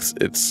context,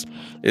 it's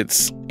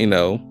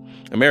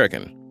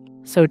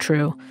American. So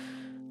true.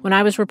 When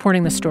I was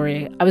reporting the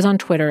story, I was on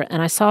Twitter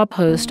and I saw a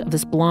post of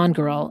this blonde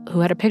girl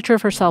who had a picture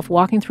of herself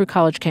walking through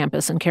college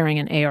campus and carrying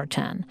an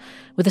AR-10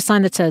 with a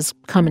sign that says,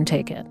 "Come and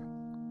take it."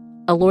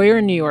 A lawyer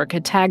in New York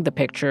had tagged the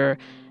picture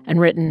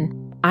and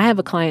written, "I have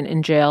a client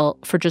in jail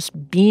for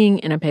just being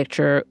in a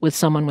picture with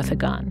someone with a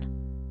gun."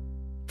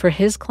 For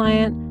his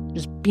client,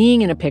 just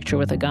being in a picture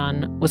with a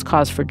gun was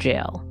cause for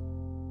jail.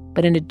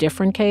 But in a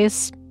different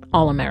case,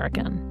 all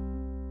American.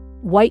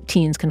 White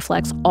teens can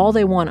flex all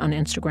they want on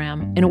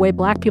Instagram in a way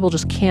black people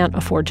just can't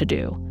afford to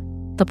do.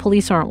 The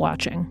police aren't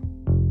watching.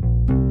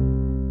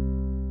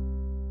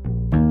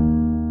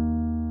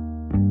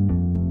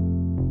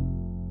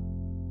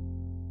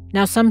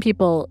 Now, some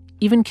people,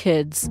 even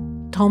kids,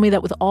 told me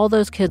that with all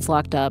those kids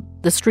locked up,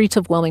 the streets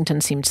of Wilmington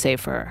seemed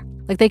safer,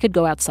 like they could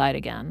go outside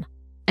again.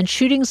 And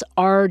shootings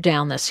are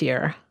down this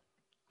year.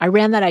 I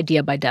ran that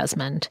idea by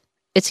Desmond.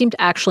 It seemed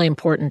actually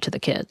important to the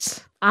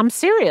kids. I'm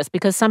serious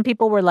because some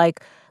people were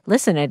like,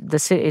 listen,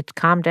 it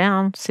calmed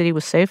down. City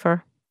was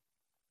safer.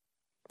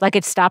 Like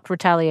it stopped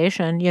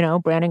retaliation.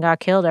 Brandon got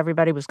killed.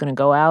 Everybody was going to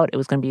go out. It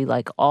was going to be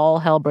like all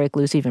hell break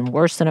loose, even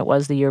worse than it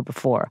was the year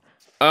before.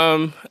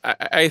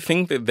 I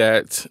think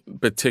that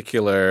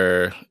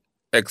particular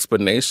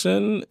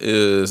explanation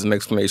is an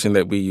explanation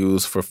that we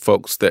use for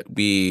folks that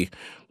we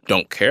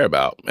don't care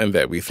about and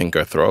that we think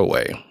are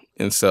throwaway.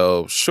 And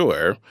so,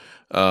 sure,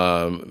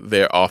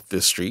 they're off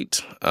the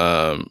street,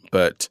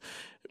 but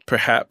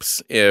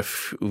perhaps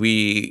if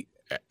we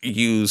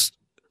use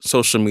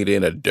social media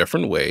in a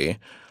different way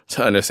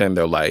to understand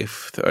their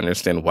life, to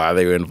understand why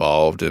they were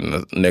involved in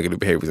the negative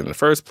behaviors in the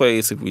first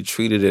place, if we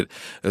treated it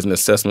as an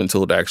assessment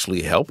tool to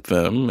actually help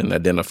them and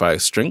identify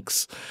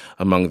strengths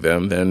among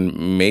them, then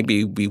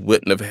maybe we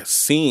wouldn't have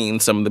seen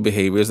some of the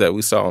behaviors that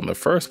we saw in the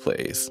first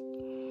place.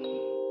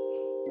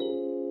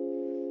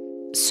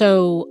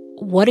 So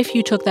what if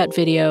you took that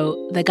video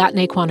that got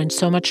Naquan in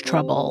so much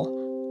trouble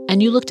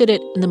and you looked at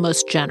it in the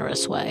most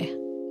generous way?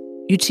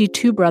 You'd see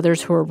two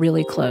brothers who are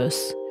really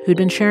close, who'd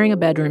been sharing a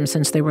bedroom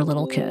since they were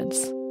little kids.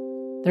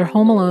 They're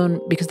home alone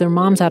because their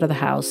mom's out of the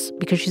house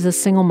because she's a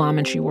single mom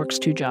and she works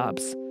 2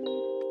 jobs.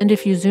 And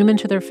if you zoom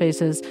into their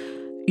faces,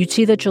 you'd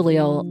see that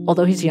Jaleel,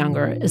 although he's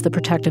younger, is the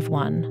protective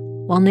one,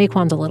 while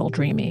Naquan's a little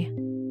dreamy.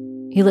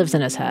 He lives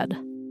in his head.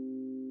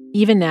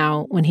 Even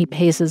now, when he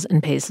paces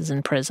and paces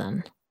in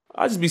prison.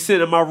 I just be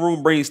sitting in my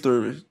room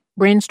brainstorming.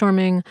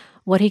 Brainstorming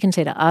what he can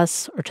say to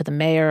us or to the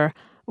mayor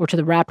or to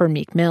the rapper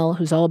Meek Mill,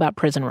 who's all about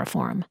prison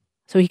reform.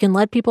 So he can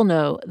let people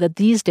know that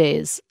these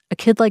days, a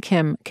kid like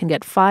him can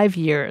get 5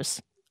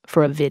 years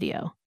for a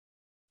video.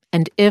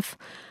 And if,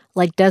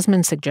 like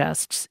Desmond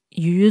suggests,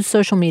 you use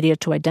social media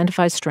to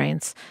identify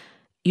strengths,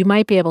 you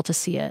might be able to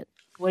see it.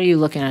 What are you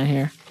looking at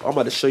here? I'm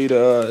about to show you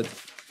the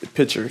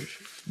picture.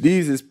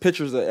 These is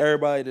pictures of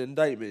everybody in the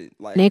indictment.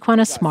 Naquan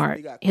is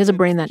smart. He has a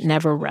brain that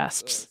never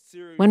rests.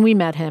 When we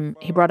met him,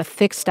 he brought a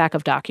thick stack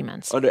of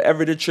documents. Under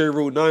evidentiary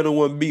rule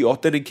 901B,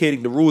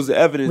 authenticating the rules of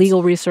evidence.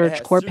 Legal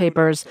research, court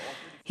papers.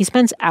 He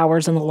spends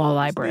hours in the law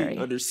library.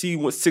 Under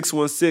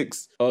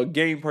C616,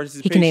 game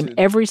participation. He can name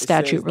every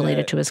statute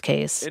related to his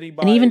case,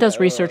 and he even does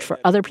research for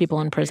other people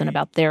in prison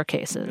about their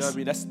cases. You know what I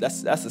mean?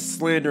 That's a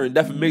slander and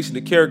defamation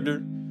of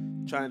character.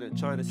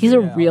 He's a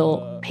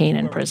real pain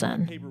in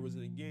prison.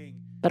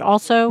 But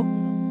also,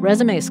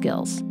 resume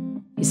skills.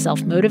 He's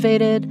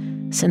self-motivated,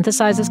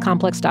 synthesizes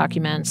complex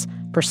documents,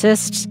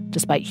 persists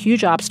despite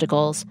huge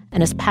obstacles,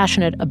 and is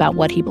passionate about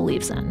what he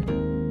believes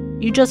in.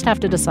 You just have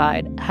to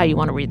decide how you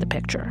want to read the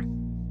picture.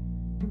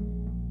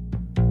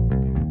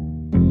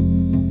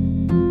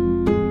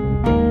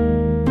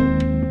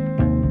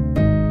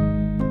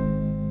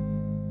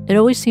 It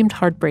always seemed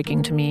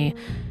heartbreaking to me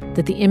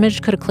that the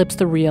image could eclipse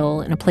the real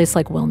in a place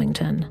like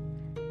Wilmington.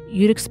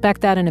 You'd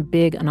expect that in a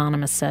big,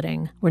 anonymous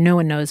setting where no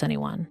one knows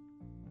anyone.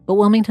 But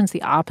Wilmington's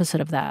the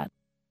opposite of that.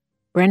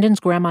 Brandon's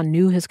grandma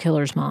knew his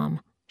killer's mom.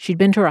 She'd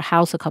been to her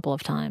house a couple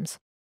of times.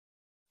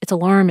 It's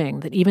alarming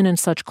that even in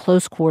such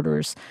close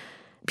quarters,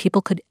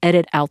 people could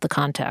edit out the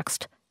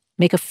context,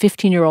 make a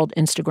 15-year-old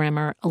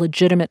Instagrammer a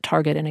legitimate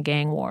target in a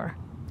gang war.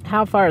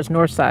 How far is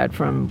North Side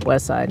from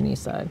West Side and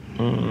East Side?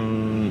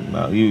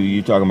 Well,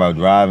 you talking about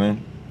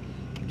driving?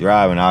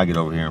 Driving, I'll get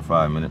over here in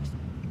 5 minutes.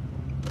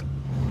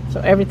 So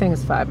everything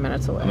is 5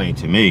 minutes away. I mean,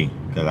 to me,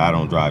 because I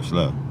don't drive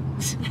slow.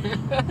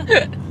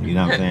 You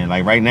know what I'm saying?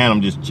 Like right now,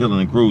 I'm just chilling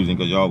and cruising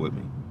because y'all with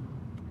me.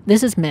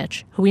 This is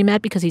Mitch, who we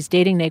met because he's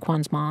dating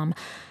Naquan's mom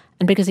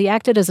and because he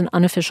acted as an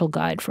unofficial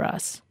guide for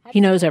us. He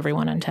knows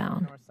everyone in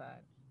town.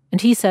 And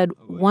he said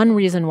one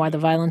reason why the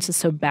violence is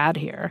so bad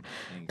here,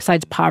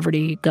 besides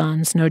poverty,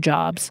 guns, no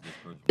jobs,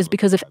 is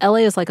because if LA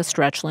is like a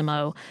stretch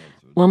limo,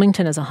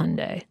 Wilmington is a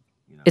Hyundai.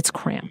 It's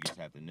cramped.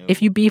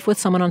 If you beef with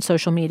someone on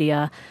social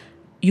media,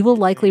 you will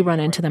likely run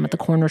into them at the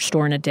corner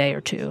store in a day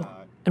or two,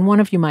 and one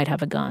of you might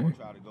have a gun.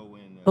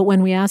 But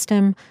when we asked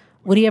him,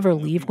 would he ever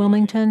leave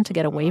Wilmington to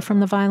get away from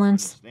the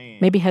violence,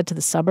 maybe head to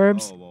the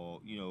suburbs,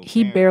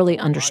 he barely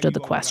understood the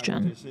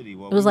question.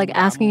 It was like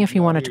asking if he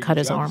wanted to cut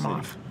his arm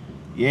off.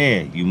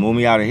 Yeah, you move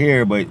me out of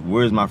here, but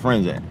where's my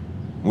friends at?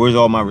 Where's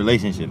all my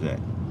relationships at?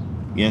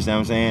 You understand what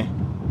I'm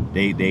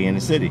saying? They in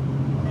the city.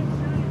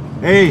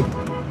 Hey!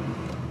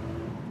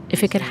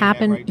 If it could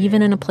happen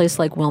even in a place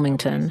like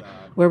Wilmington,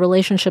 where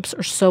relationships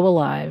are so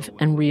alive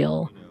and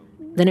real,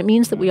 then it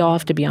means that we all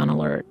have to be on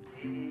alert.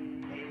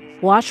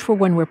 Watch for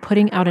when we're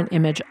putting out an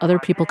image other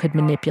people could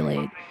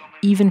manipulate,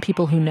 even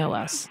people who know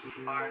us.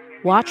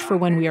 Watch for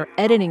when we are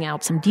editing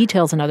out some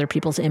details in other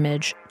people's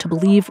image to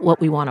believe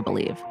what we want to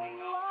believe.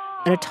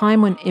 At a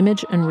time when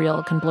image and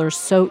real can blur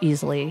so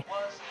easily,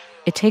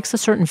 it takes a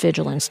certain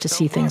vigilance to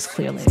see things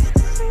clearly.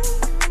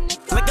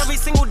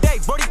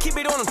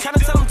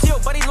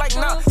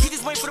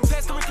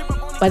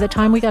 By the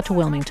time we got to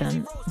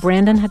Wilmington,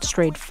 Brandon had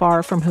strayed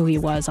far from who he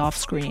was off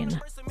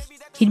screen.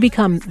 He'd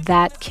become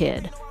that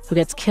kid who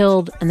gets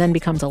killed and then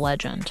becomes a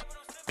legend.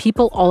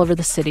 People all over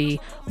the city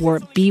wore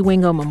B.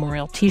 Wingo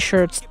Memorial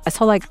t-shirts. I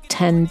saw like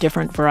 10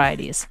 different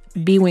varieties.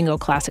 B. Wingo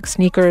classic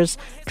sneakers,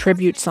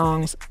 tribute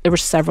songs. There were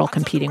several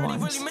competing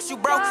ones.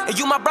 And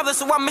you my brother,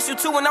 so I miss you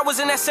too. When I was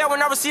in that cell,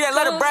 when I received that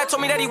letter, Brad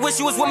told me that he wished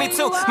you was with me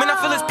too. Man,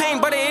 I feel his pain,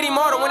 but it hit him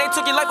harder. When they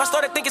took your life, I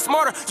started thinking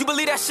smarter. You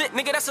believe that shit,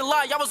 nigga, that's a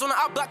lie. Y'all was on the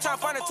out block trying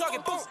to find a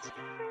target. Boom.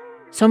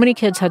 So many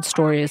kids had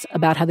stories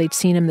about how they'd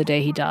seen him the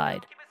day he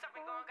died.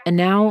 And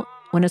now,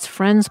 when his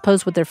friends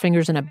pose with their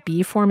fingers in a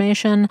B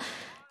formation,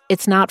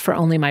 it's not for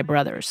only my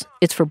brothers.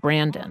 It's for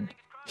Brandon.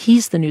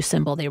 He's the new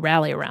symbol they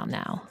rally around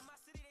now.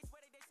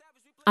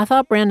 I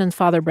thought Brandon's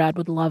father, Brad,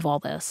 would love all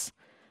this.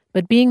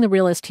 But being the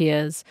realist he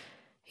is,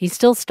 he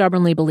still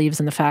stubbornly believes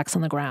in the facts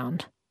on the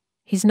ground.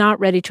 He's not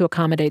ready to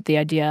accommodate the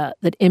idea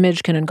that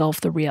image can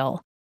engulf the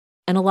real.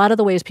 And a lot of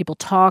the ways people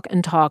talk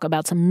and talk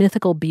about some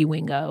mythical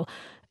B-wingo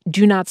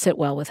do not sit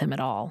well with him at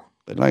all.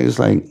 But it's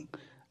like,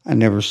 I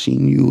never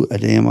seen you a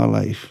day in my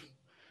life.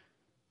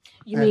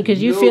 You mean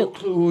because you no feel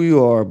clue who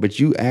you are, but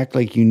you act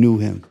like you knew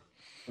him.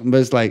 But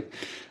it's like,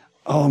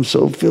 oh,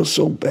 feel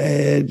so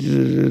bad.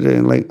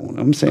 Like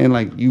I'm saying,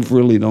 like you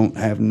really don't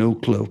have no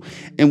clue,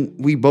 and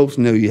we both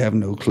know you have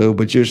no clue,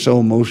 but you're so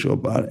emotional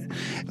about it.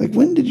 Like,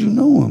 when did you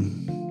know him?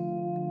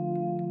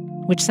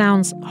 which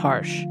sounds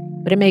harsh,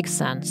 but it makes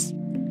sense.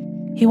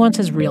 He wants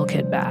his real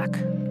kid back,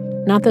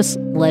 not this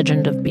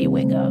legend of B.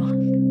 Wingo.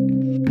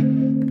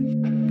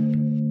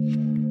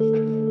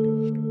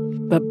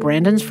 But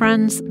Brandon's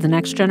friends, the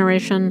next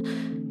generation,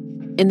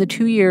 in the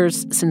 2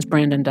 years since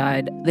Brandon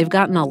died, they've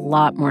gotten a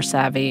lot more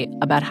savvy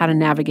about how to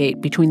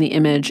navigate between the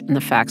image and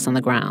the facts on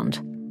the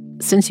ground.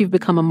 Since you've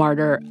become a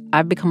martyr,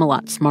 I've become a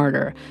lot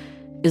smarter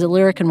is a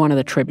lyric in one of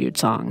the tribute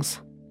songs.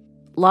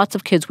 Lots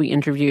of kids we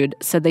interviewed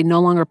said they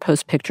no longer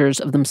post pictures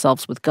of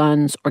themselves with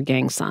guns or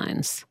gang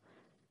signs.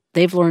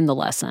 They've learned the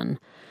lesson.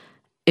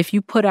 If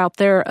you put out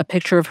there a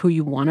picture of who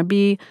you want to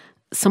be,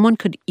 someone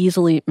could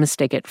easily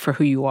mistake it for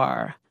who you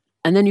are,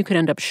 and then you could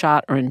end up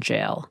shot or in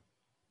jail.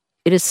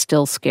 It is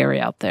still scary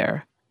out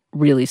there,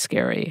 really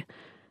scary.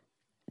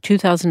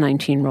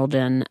 2019 rolled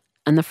in,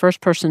 and the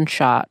first person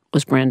shot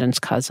was Brandon's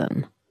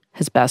cousin,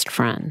 his best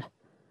friend.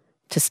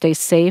 To stay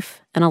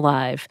safe and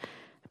alive,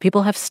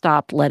 people have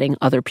stopped letting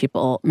other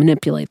people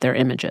manipulate their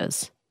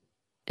images.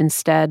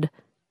 Instead,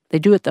 they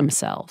do it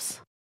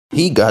themselves.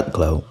 He got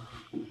clout.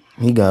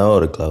 He got all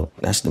the clout.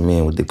 That's the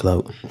man with the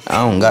clout.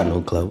 I don't got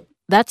no clout.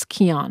 That's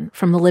Keon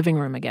from the living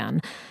room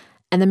again.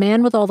 And the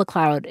man with all the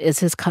clout is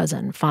his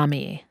cousin,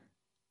 Fahmi.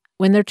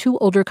 When their two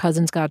older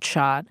cousins got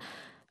shot,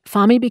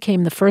 Fahmi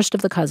became the first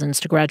of the cousins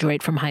to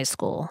graduate from high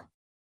school.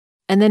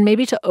 And then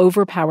maybe to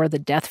overpower the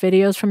death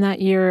videos from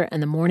that year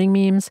and the mourning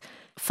memes,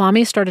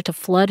 Fahmi started to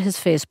flood his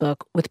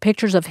Facebook with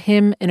pictures of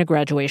him in a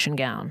graduation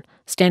gown,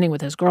 standing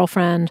with his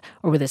girlfriend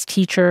or with his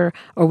teacher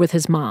or with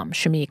his mom,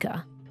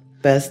 Shamika.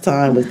 Best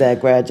time was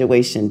that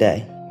graduation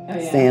day. Oh,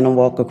 yeah. Seeing him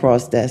walk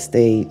across that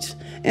stage.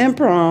 And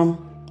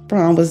prom.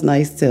 Prom was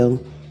nice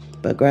too.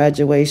 But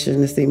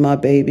graduation, to see my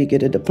baby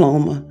get a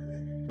diploma,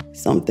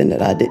 something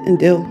that I didn't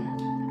do.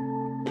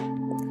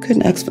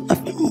 Couldn't ask for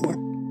nothing more.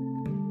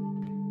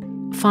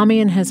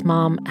 Fahmi and his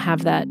mom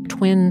have that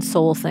twin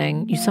soul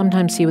thing you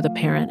sometimes see with a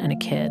parent and a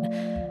kid.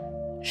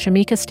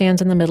 Shamika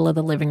stands in the middle of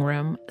the living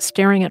room,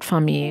 staring at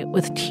Fahmi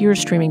with tears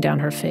streaming down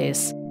her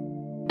face.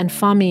 And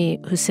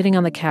Fahmi, who's sitting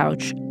on the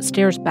couch,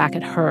 stares back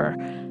at her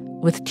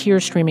with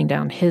tears streaming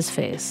down his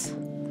face.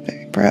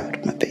 Very proud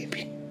of my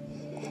baby.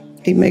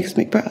 He makes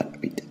me proud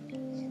every day.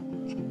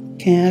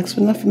 Can't ask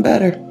for nothing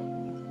better.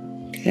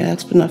 Can't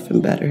ask for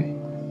nothing better.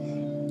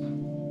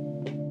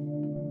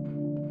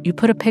 You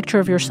put a picture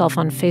of yourself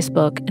on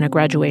Facebook in a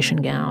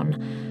graduation gown,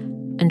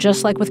 and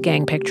just like with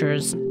gang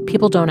pictures,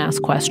 people don't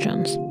ask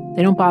questions.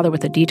 They don't bother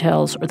with the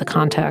details or the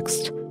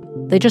context.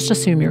 They just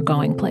assume you're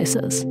going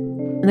places,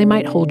 and they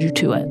might hold you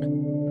to it.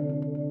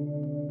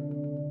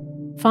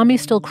 Fahmi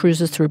still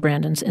cruises through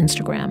Brandon's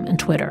Instagram and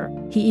Twitter.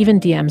 He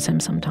even DMs him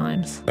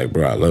sometimes. Like,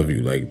 bro, I love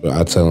you. Like,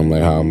 I tell him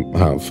like how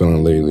I'm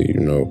feeling lately. You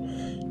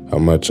know, how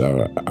much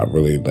I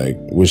really like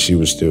wish he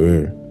was still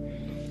here.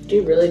 Do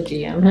you really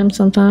DM him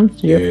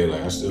sometimes? Yeah,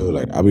 like I still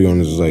like I be on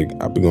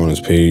his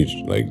page,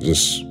 like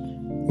just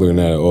looking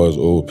at all his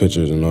old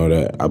pictures and all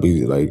that. I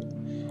be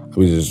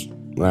just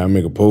when I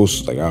make a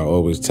post, like I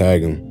always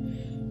tag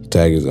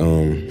his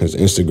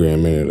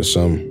Instagram in it or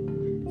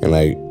something, and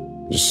like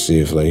just see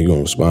if like he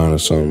gonna respond or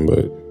something.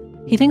 But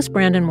he thinks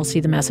Brandon will see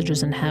the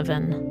messages in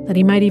heaven, that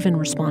he might even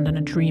respond in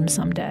a dream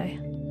someday.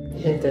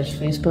 You think there's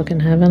Facebook in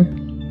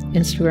heaven?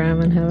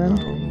 Instagram in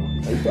heaven?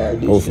 They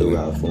probably still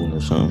got a phone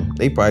or something.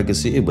 They probably could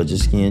see it, but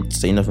just can't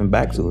say nothing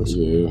back to us.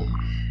 Yeah.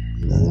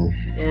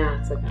 Yeah,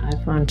 it's like an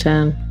iPhone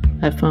 10,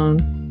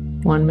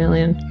 iPhone 1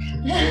 million.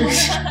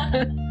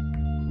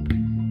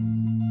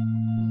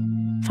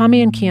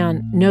 Fahmi and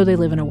Keon know they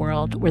live in a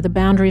world where the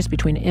boundaries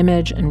between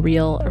image and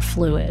real are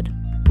fluid,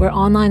 where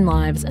online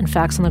lives and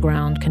facts on the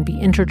ground can be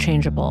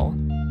interchangeable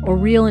or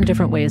real in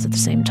different ways at the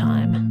same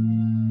time.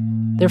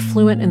 They're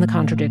fluent in the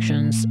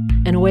contradictions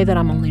in a way that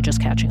I'm only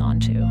just catching on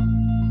to.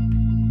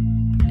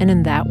 And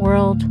in that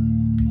world,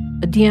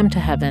 a DM to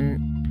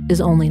heaven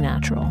is only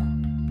natural.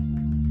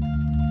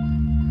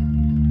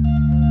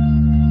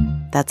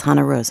 That's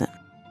Hannah Rosen.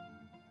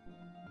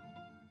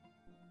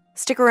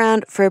 Stick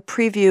around for a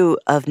preview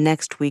of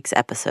next week's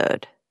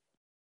episode.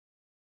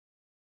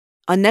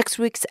 On next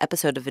week's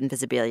episode of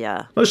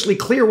Invisibilia... Mostly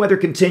clear weather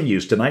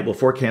continues. Tonight we'll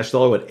forecast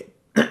low at...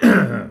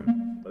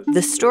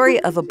 The story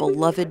of a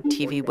beloved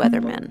TV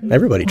weatherman.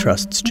 Everybody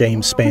trusts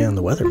James Spann,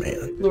 the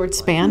weatherman. Lord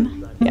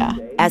Spann? Yeah.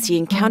 As he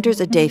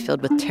encounters a day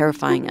filled with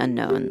terrifying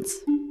unknowns.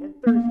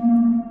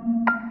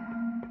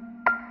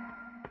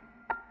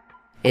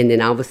 And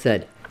then all of a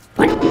sudden,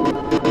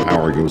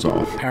 power goes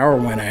off. Power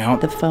went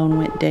out. The phone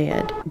went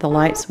dead. The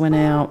lights went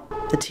out.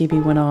 The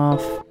TV went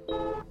off.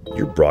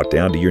 You're brought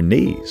down to your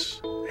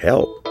knees.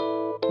 Help.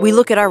 We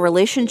look at our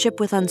relationship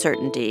with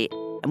uncertainty,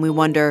 and we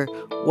wonder,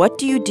 what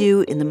do you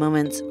do in the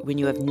moments when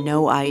you have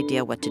no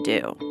idea what to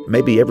do?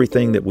 Maybe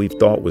everything that we've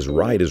thought was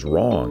right is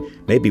wrong.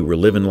 Maybe we're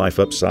living life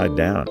upside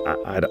down.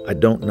 I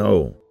don't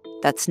know.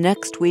 That's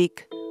next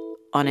week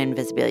on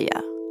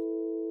Invisibilia.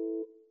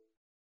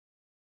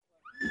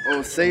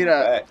 Oh, say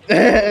that.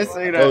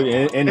 Say that. Oh,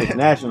 yeah, and it's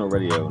national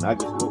radio, not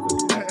just local.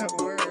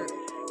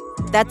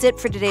 That's it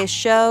for today's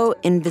show.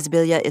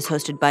 Invisibilia is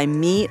hosted by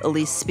me,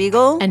 Elise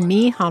Spiegel. And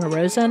me, Hannah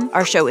Rosen.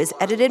 Our show is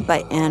edited by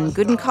Anne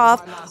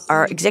Gudenkauf.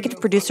 Our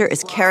executive producer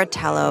is Cara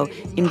Tallo.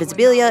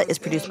 Invisibilia is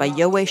produced by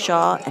Yowei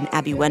Shaw and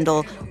Abby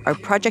Wendell. Our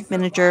project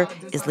manager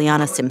is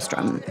Liana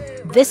Simstrom.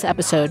 This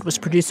episode was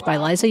produced by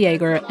Liza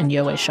Yeager and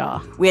Yowei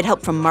Shaw. We had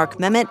help from Mark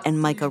Memmott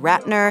and Micah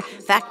Ratner.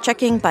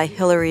 Fact-checking by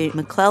Hillary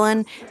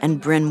McClellan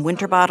and Bryn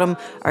Winterbottom.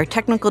 Our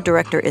technical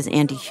director is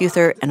Andy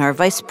Huther, and our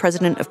vice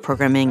president of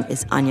programming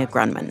is Anya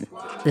Grunman.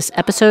 This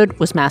episode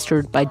was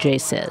mastered by Jay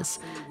Sizz.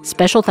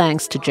 Special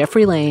thanks to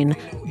Jeffrey Lane,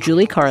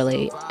 Julie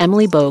Carley,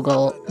 Emily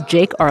Bogle,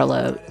 Jake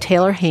Arlo,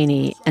 Taylor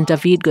Haney, and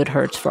David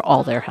Goodhertz for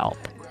all their help.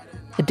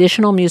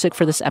 Additional music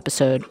for this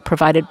episode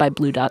provided by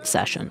Blue Dot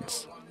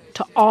Sessions.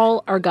 To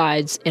all our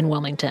guides in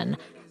Wilmington,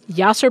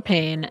 Yasser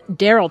Payne,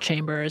 Daryl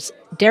Chambers,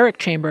 Derek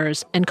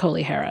Chambers, and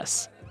Coley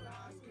Harris.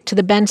 To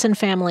the Benson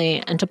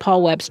family and to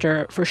Paul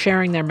Webster for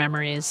sharing their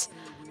memories.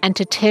 And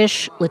to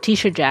Tish,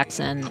 Letitia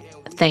Jackson,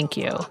 thank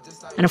you.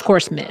 And of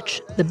course,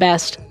 Mitch, the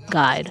best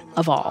guide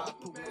of all.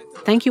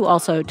 Thank you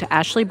also to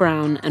Ashley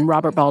Brown and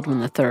Robert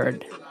Baldwin III,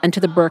 and to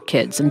the Burke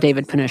kids in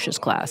David Panush's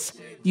class.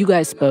 You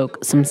guys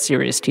spoke some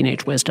serious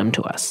teenage wisdom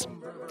to us.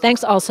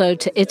 Thanks also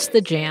to It's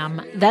the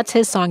Jam. That's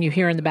his song you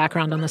hear in the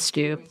background on the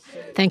stoop.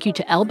 Thank you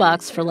to Elle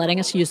Bucks for letting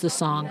us use the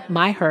song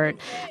My Hurt,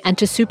 and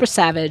to Super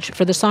Savage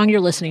for the song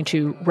you're listening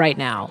to right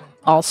now,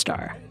 All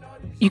Star.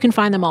 You can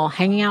find them all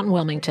hanging out in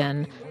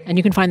Wilmington, and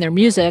you can find their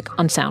music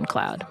on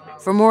SoundCloud.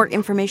 For more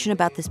information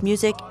about this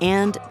music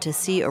and to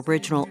see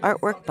original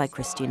artwork by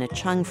Christina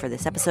Chung for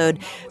this episode,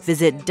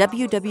 visit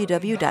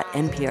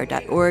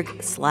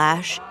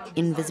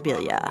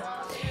www.npr.org/invisibilia.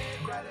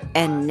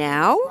 And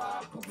now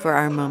for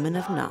our moment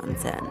of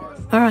nonsense.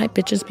 All right,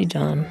 bitches, be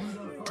done.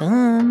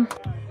 Done.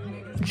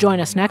 Join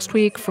us next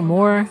week for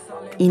more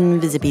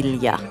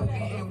Invisibilia.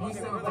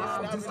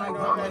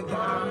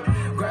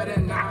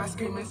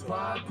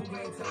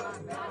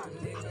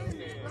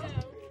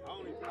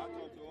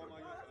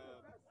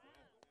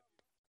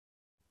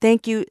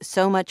 Thank you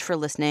so much for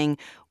listening.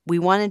 We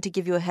wanted to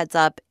give you a heads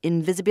up.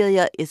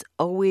 Invisibilia is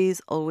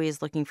always,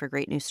 always looking for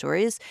great news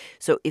stories.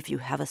 So if you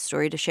have a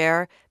story to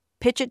share,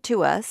 pitch it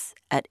to us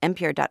at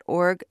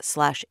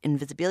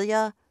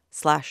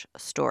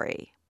npr.org/invisibilia/story.